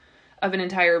system, of an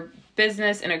entire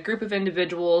business, and a group of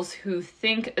individuals who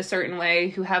think a certain way,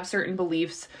 who have certain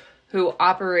beliefs, who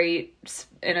operate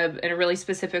in a really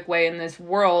specific way in this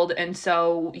world. And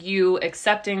so you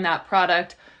accepting that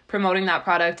product, promoting that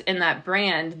product in that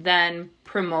brand, then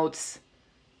promotes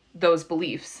those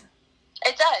beliefs.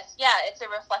 It does. Yeah, it's a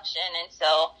reflection. And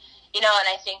so, and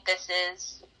I think this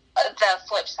is the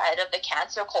flip side of the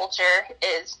cancel culture,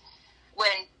 is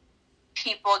when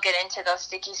people get into those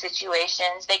sticky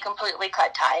situations, they completely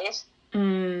cut ties.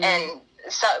 And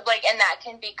so, and that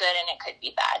can be good and it could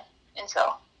be bad. And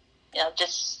so,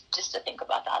 just to think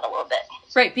about that a little bit.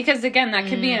 Right, because again, that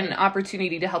could be an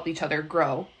opportunity to help each other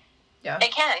grow. Yeah.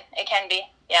 It can be.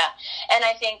 Yeah. And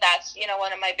I think that's,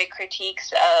 one of my big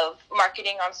critiques of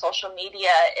marketing on social media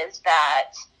is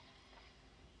that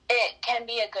it can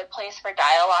be a good place for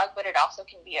dialogue, but it also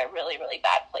can be a really, really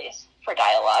bad place for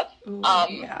dialogue. Ooh,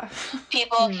 yeah.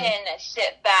 People can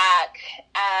sit back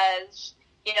as,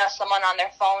 you know, someone on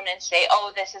their phone and say,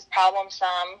 oh, this is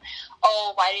problemsome.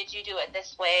 Oh, why did you do it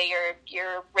this way?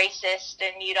 You're racist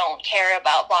and you don't care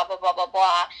about blah, blah, blah, blah,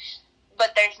 blah.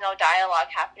 But there's no dialogue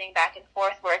happening back and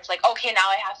forth where it's like, okay, now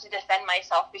I have to defend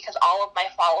myself because all of my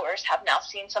followers have now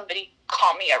seen somebody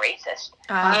call me a racist.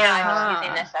 You know, I'm just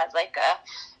using this as like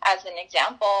as an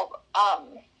example.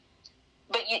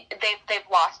 But they've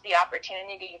lost the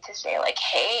opportunity to say like,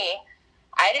 hey,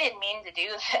 I didn't mean to do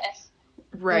this.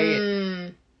 Right.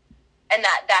 Mm. And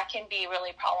that can be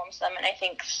really problemsome. And I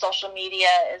think social media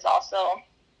is also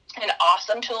an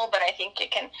awesome tool, but I think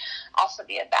it can also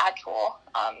be a bad tool.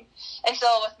 And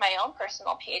so with my own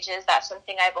personal pages, that's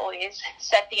something I've always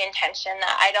set the intention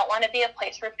that I don't want to be a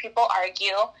place where people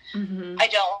argue. Mm-hmm. I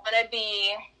don't want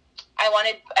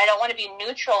to be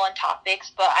neutral on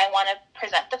topics, but I want to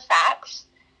present the facts.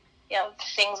 You know,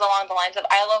 things along the lines of,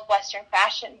 I love Western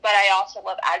fashion, but I also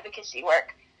love advocacy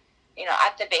work. You know,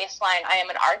 at the baseline, I am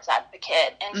an arts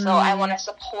advocate, and so I want to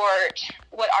support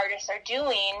what artists are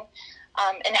doing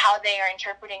and how they are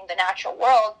interpreting the natural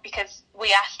world, because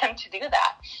we ask them to do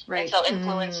that. Right. And so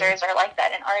influencers are like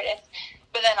that, and artists.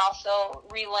 But then also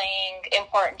relaying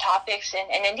important topics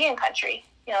in Indian country.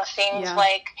 You know, things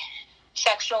like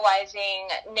sexualizing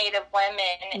Native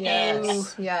women in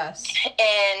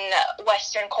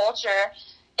Western culture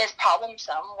is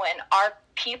problemsome when our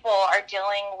people are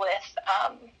dealing with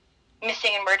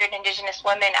missing and murdered Indigenous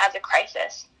women as a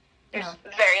crisis. There's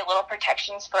very little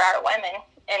protections for our women.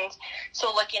 And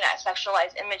so looking at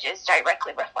sexualized images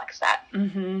directly reflects that.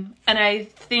 Mm-hmm. And I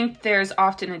think there's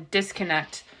often a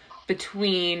disconnect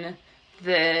between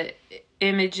the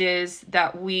images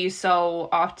that we so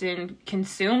often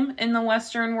consume in the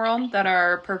Western world that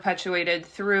are perpetuated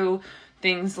through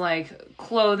things like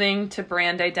clothing to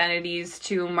brand identities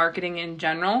to marketing in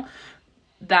general.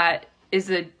 That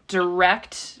is a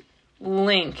direct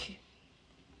link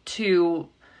to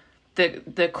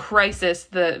the crisis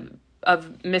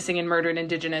of missing and murdered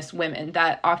Indigenous women,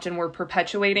 that often we're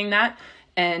perpetuating that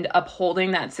and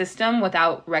upholding that system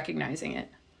without recognizing it.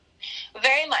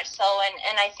 Very much so,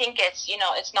 and I think it's, you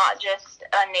know, it's not just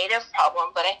a Native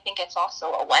problem, but I think it's also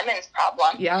a women's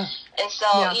problem. Yeah. And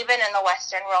so even in the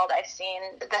Western world, I've seen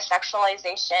the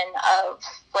sexualization of,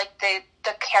 like,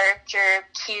 the character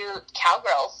cute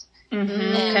cowgirls.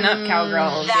 Mm-hmm. Pin-up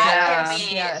cowgirls. That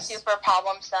can be super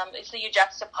problemsome. So you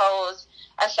juxtapose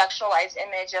a sexualized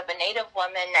image of a Native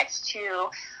woman next to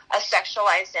a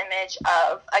sexualized image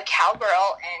of a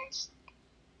cowgirl, and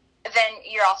then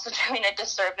you're also doing a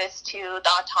disservice to the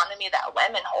autonomy that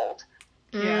women hold.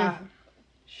 Yeah.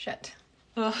 Shit.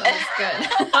 Ugh.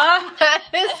 That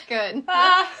is good.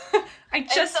 I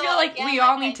just feel like we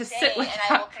all need to sit with that.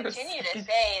 And I will continue to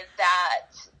say that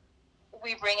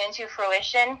we bring into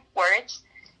fruition words,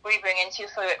 we bring into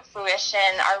fruition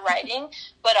our writing,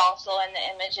 but also in the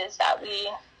images that we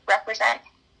represent.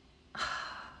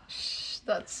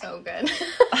 That's so good.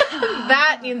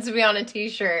 That needs to be on a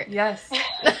t-shirt. Yes.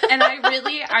 And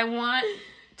I want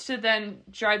to then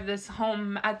drive this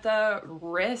home at the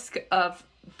risk of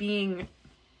being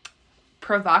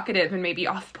provocative and maybe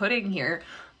off-putting here,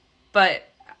 but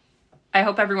I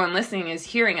hope everyone listening is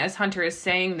hearing, as Hunter is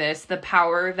saying this, the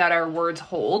power that our words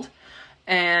hold,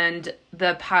 and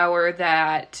the power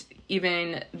that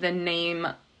even the name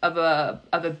of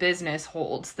a business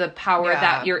holds, the power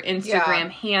that your Instagram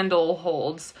handle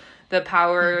holds, the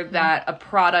power that a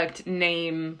product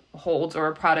name holds, or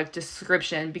a product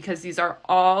description, because these are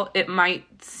all, it might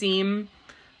seem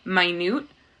minute,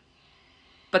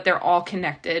 but they're all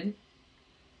connected.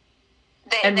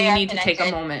 And we need to take a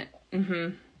moment.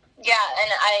 Mm-hmm. Yeah,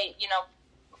 and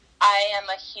I am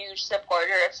a huge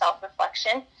supporter of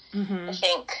self-reflection. Mm-hmm. I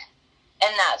think,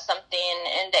 and that's something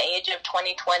in the age of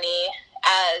 2020,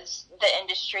 as the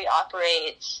industry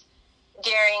operates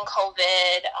during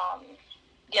COVID,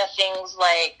 things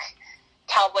like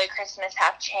Cowboy Christmas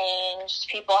have changed.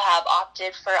 People have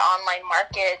opted for online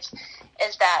markets.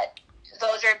 Is that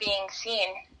those are being seen.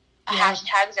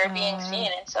 Hashtags are being seen.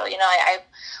 And so, I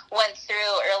went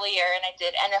through earlier and I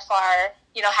did NFR,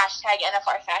 hashtag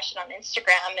NFR fashion on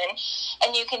Instagram.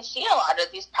 And you can see a lot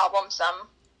of these problemsome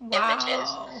images.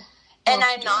 And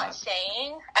I'm not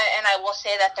saying, and I will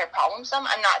say that they're problemsome.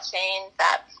 I'm not saying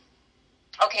that,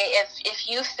 okay, if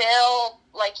you feel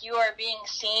like you are being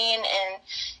seen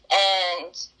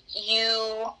and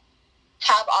you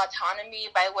have autonomy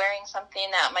by wearing something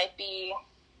that might be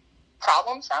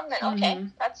problemsome, then okay,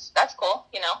 that's cool.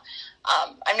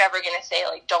 I'm never gonna say,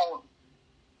 like, don't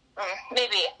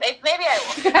Maybe I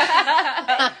will.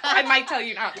 I might tell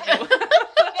you not to. Yeah, I might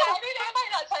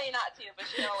not tell you not to, but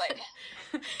like,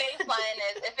 baseline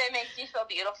is if it makes you feel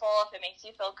beautiful, if it makes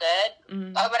you feel good.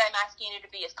 What I'm asking you to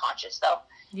be is conscious, though.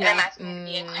 Yeah. And I'm asking you to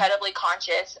be incredibly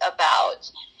conscious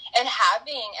about and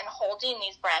having and holding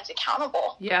these brands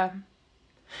accountable. Yeah.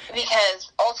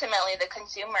 Because ultimately, the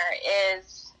consumer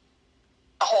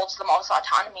holds the most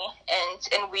autonomy,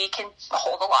 and we can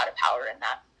hold a lot of power in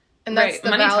that. And that's the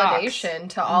money validation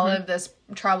to all of this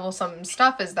troublesome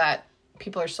stuff is that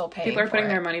people are still paying. People are putting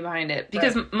their money behind it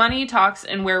because money talks,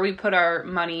 and where we put our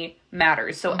money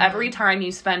matters. So every time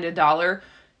you spend $1,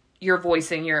 you're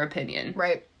voicing your opinion.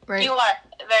 Right. You are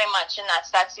very much, and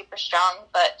that's super strong.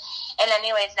 But in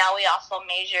anyways, now we also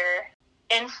measure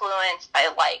influence by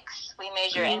likes. We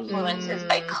measure influences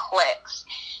by clicks,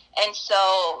 and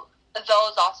so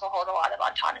those also hold a lot of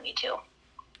autonomy too.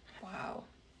 Wow.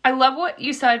 I love what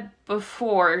you said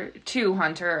before, too,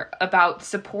 Hunter, about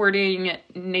supporting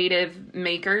Native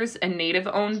makers and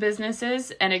Native-owned businesses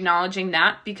and acknowledging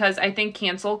that, because I think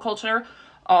cancel culture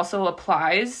also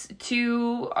applies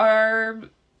to our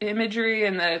imagery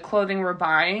and the clothing we're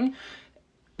buying.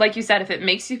 Like you said, if it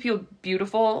makes you feel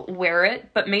beautiful, wear it,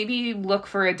 but maybe look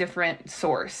for a different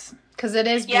source. Because it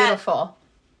is beautiful.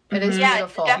 It is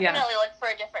beautiful. Definitely look for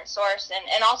a different source,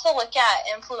 and also look at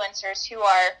influencers who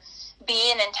are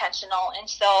being intentional. And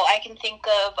so I can think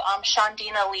of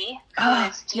Shondina Lee, who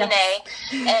is DNA,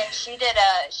 and she did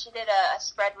a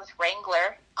spread with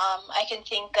Wrangler. I can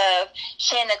think of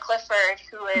Shayna Clifford,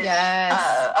 who is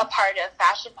a part of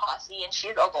Fashion Posse, and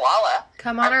she's Oglala.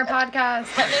 Come on our podcast.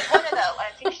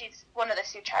 I think she's one of the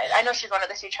Sioux tribes. I know she's one of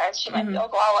the Sioux tribes. She might be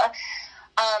Oglala.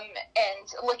 And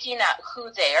looking at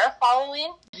who they are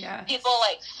following, people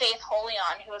like Faith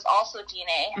Holion, who is also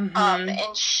DNA,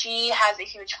 and she has a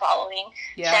huge following.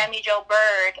 Sammy Jo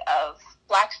Bird of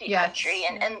Blackfeet Country,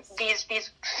 and these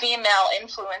female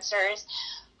influencers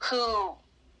who,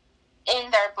 in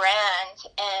their brand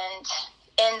and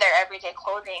in their everyday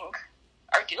clothing,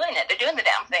 are doing it. They're doing the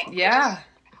damn thing. Yeah.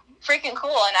 Freaking cool.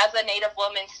 And as a Native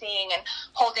woman seeing and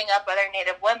holding up other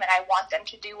Native women, I want them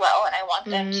to do well, and I want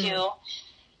them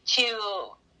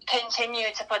to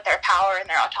continue to put their power and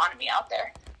their autonomy out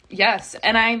there. Yes,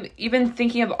 and I'm even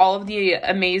thinking of all of the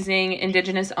amazing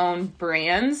Indigenous-owned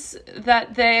brands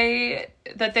that they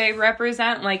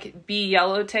represent, like Be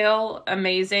Yellowtail,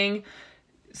 amazing.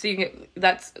 So you get,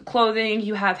 that's clothing.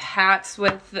 You have hats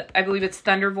with, I believe it's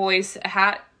Thunder Voice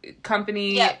hat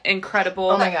company, incredible.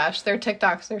 Oh my gosh, their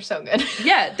TikToks are so good.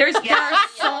 Yeah, there are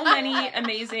so many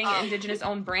amazing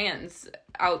Indigenous-owned brands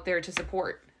out there to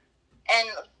support. And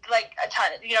like a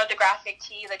ton, the graphic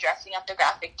tee, the dressing up the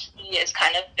graphic tee has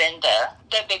kind of been the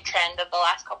big trend of the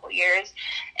last couple of years,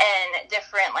 and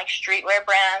different like streetwear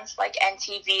brands like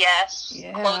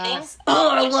NTVS clothing.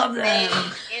 I love that.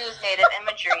 They use Native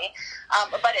imagery,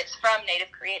 but it's from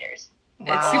Native creators.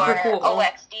 Wow. It's super cool.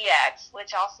 OXDX,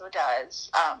 which also does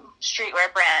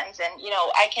streetwear brands, and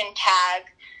I can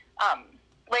tag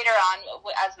later on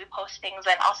as we post things,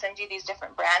 and I'll send you these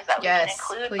different brands that we can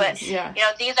include. Please. But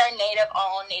these are Native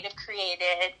owned, Native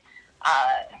created,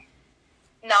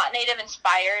 not Native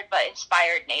inspired, but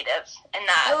inspired Natives, and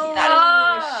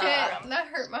that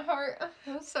hurt my heart.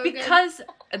 That was so because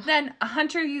good. Then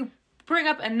Hunter, you bring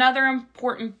up another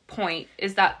important point,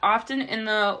 is that often in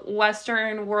the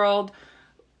Western world,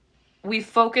 we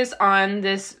focus on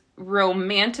this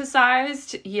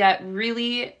romanticized yet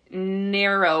really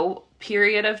narrow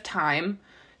period of time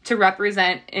to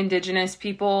represent Indigenous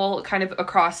people kind of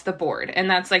across the board. And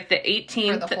that's like the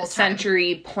 18th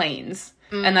century plains.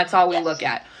 And that's all we look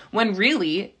at. When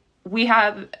really, we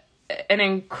have an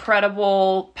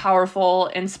incredible, powerful,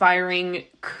 inspiring,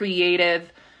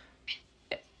 creative,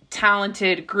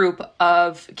 talented group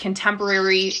of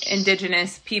contemporary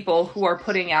Indigenous people who are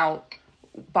putting out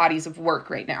bodies of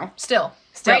work right now. Still.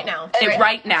 Right now.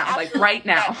 Right now. Like right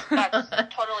now. That's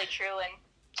totally true. And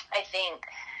I think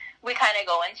we kind of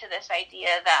go into this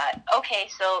idea that, okay,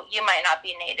 so you might not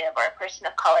be Native or a person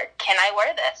of color. Can I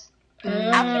wear this?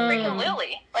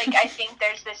 Absolutely. Like, I think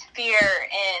there's this fear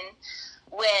in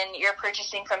when you're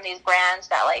purchasing from these brands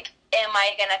that, like, am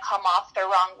I going to come off the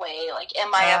wrong way? Like,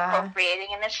 am I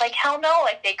appropriating? And it's like, hell no.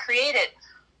 Like, they created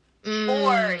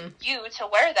for you to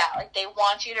wear that. Like, they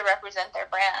want you to represent their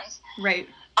brands. Right.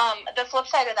 The flip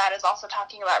side of that is also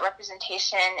talking about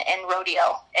representation in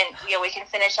rodeo. And, we can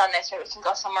finish on this or we can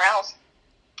go somewhere else.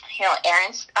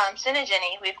 Aaron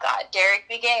Sinigini, we've got Derek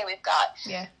Begay, we've got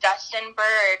Dustin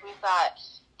Bird, we've got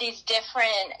these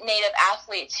different Native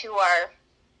athletes who are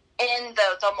in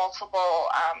the multiple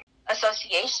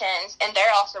associations, and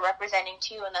they're also representing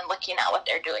too, and then looking at what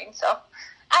they're doing. So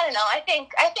I don't know. I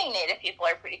think Native people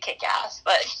are pretty kick-ass,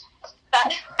 but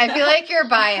that. I feel like you're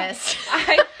biased.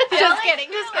 Just kidding.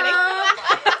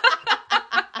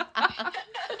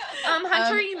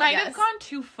 Hunter, you might have gone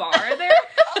too far there.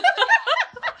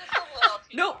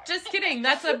 Nope, just kidding.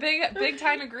 That's a big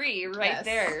time agree right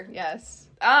there. Yes.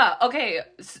 Okay.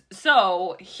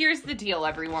 So here's the deal,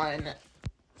 everyone.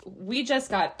 We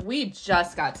just got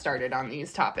started on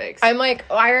these topics. I'm like,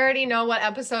 I already know what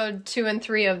episode 2 and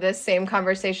 3 of this same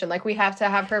conversation. Like, we have to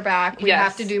have her back. We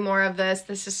have to do more of this.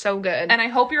 This is so good. And I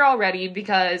hope you're all ready,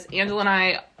 because Angela and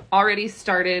I already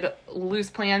started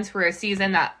loose plans for a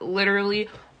season that literally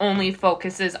only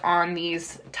focuses on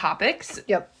these topics.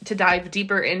 Yep. To dive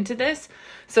deeper into this,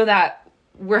 so that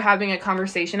we're having a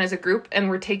conversation as a group, and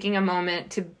we're taking a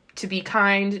moment to be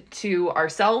kind to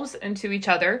ourselves and to each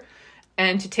other,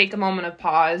 and to take a moment of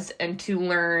pause and to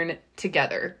learn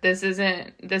together. This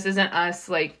isn't us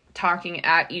like talking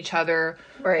at each other,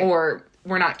 right. Or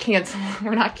we're not canceling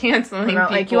people.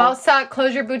 Like, you all suck,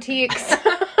 close your boutiques.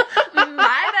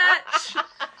 My bitch.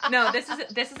 No, this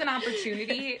is an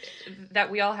opportunity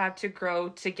that we all have to grow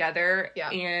together.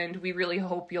 Yeah. And we really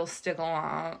hope you'll stick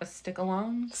along. Stick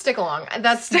along.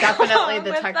 That's definitely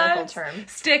the technical term.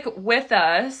 Stick with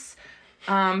us.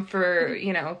 For,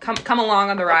 come along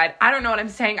on the ride. I don't know what I'm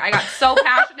saying. I got so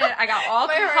passionate. I got all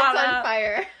my caught heart's up. on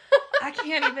fire. I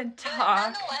can't even talk.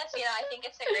 Nonetheless, I think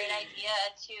it's a great idea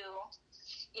to,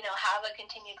 have a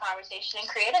continued conversation and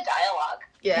create a dialogue.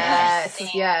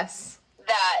 Yes.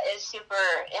 That is super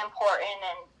important,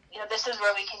 and this is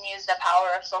where we can use the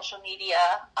power of social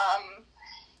media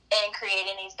in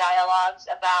creating these dialogues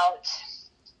about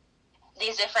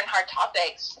these different hard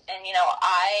topics. And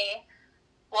I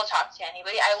will talk to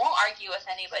anybody. I won't argue with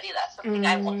anybody. That's something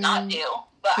I will not do.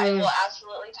 But I will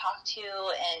absolutely talk to,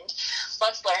 and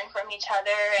let's learn from each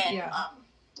other, and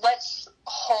let's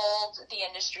hold the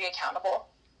industry accountable.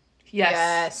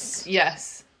 Yes.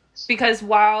 Because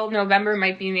while November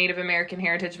might be Native American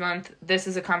Heritage Month, this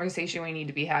is a conversation we need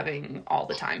to be having all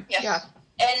the time. Yes. Yeah.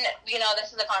 And,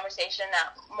 this is a conversation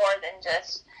that more than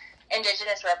just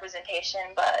Indigenous representation,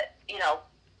 but,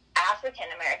 African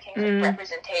American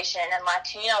representation and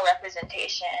Latino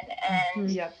representation, and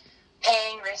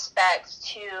paying respect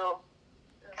to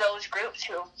those groups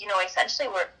who, essentially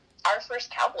were our first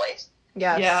cowboys.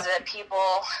 Yeah. The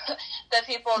people,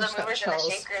 the movers and the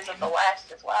shakers of the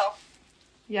West as well.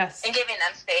 Yes. And giving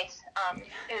them space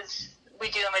we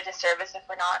do them a disservice if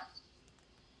we're not.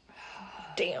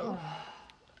 Damn.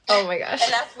 Oh my gosh.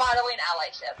 And that's modeling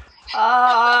allyship.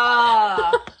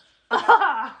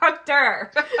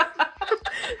 Hunter.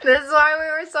 This is why we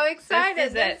were so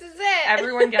excited. This is it.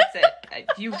 Everyone gets it.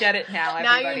 You get it now,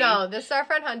 everybody. Now you know. This is our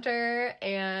friend Hunter,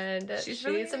 and she's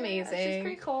amazing. She's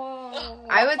pretty cool.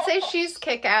 I would say she's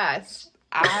kick-ass.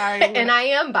 And I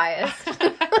am biased. And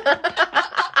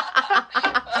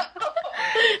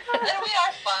we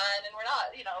are fun, and we're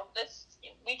not,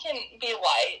 we can be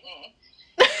white and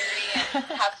angry and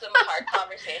have some hard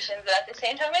conversations, but at the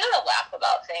same time, we gotta laugh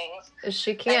about things.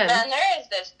 She can. And then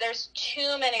there's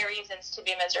too many reasons to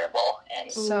be miserable,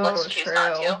 and so let's choose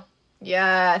not to.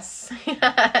 Yes.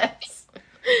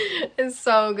 It's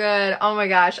so good. Oh my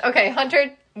gosh. Okay,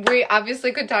 Hunter, we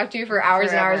obviously could talk to you for hours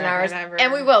and hours and hours.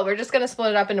 And we will. We're just going to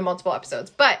split it up into multiple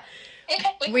episodes. But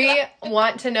we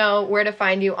want to know where to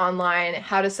find you online,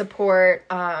 how to support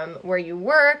where you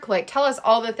work. Like, tell us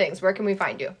all the things. Where can we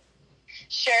find you?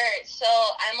 Sure. So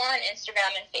I'm on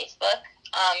Instagram and Facebook.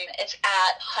 It's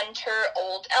at Hunter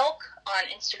Old Elk on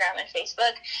Instagram and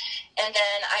Facebook. And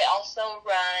then I also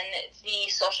run the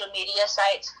social media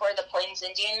sites for the Plains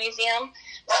Indian Museum.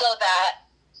 So that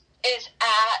is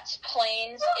at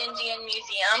Plains Indian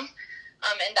Museum.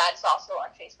 And that's also on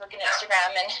Facebook and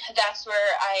Instagram. And that's where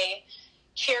I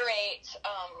curate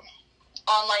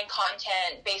online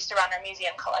content based around our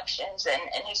museum collections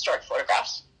and historic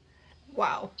photographs.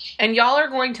 Wow. And y'all are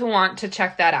going to want to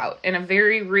check that out in a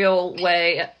very real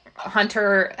way.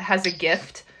 Hunter has a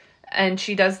gift, and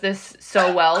she does this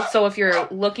so well. So if you're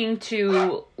looking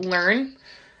to learn,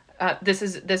 this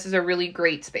is a really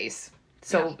great space.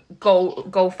 So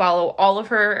go follow all of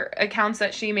her accounts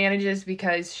that she manages,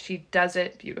 because she does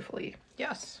it beautifully.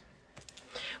 Yes.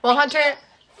 Well, Hunter,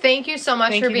 thank you so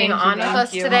much for being on with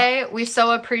us today. We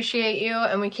so appreciate you,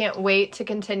 and we can't wait to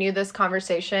continue this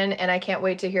conversation, and I can't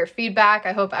wait to hear feedback.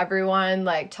 I hope everyone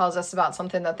tells us about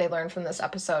something that they learned from this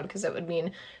episode, because it would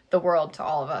mean the world to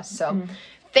all of us. So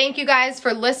thank you guys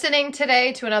for listening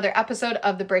today to another episode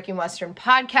of the Breaking Western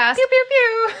podcast. Pew, pew,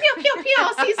 pew. Pew, pew, pew.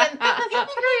 Season 3.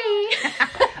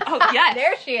 Oh, yes.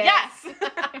 There she is. Yes.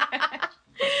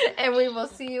 And we will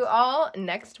see you all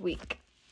next week.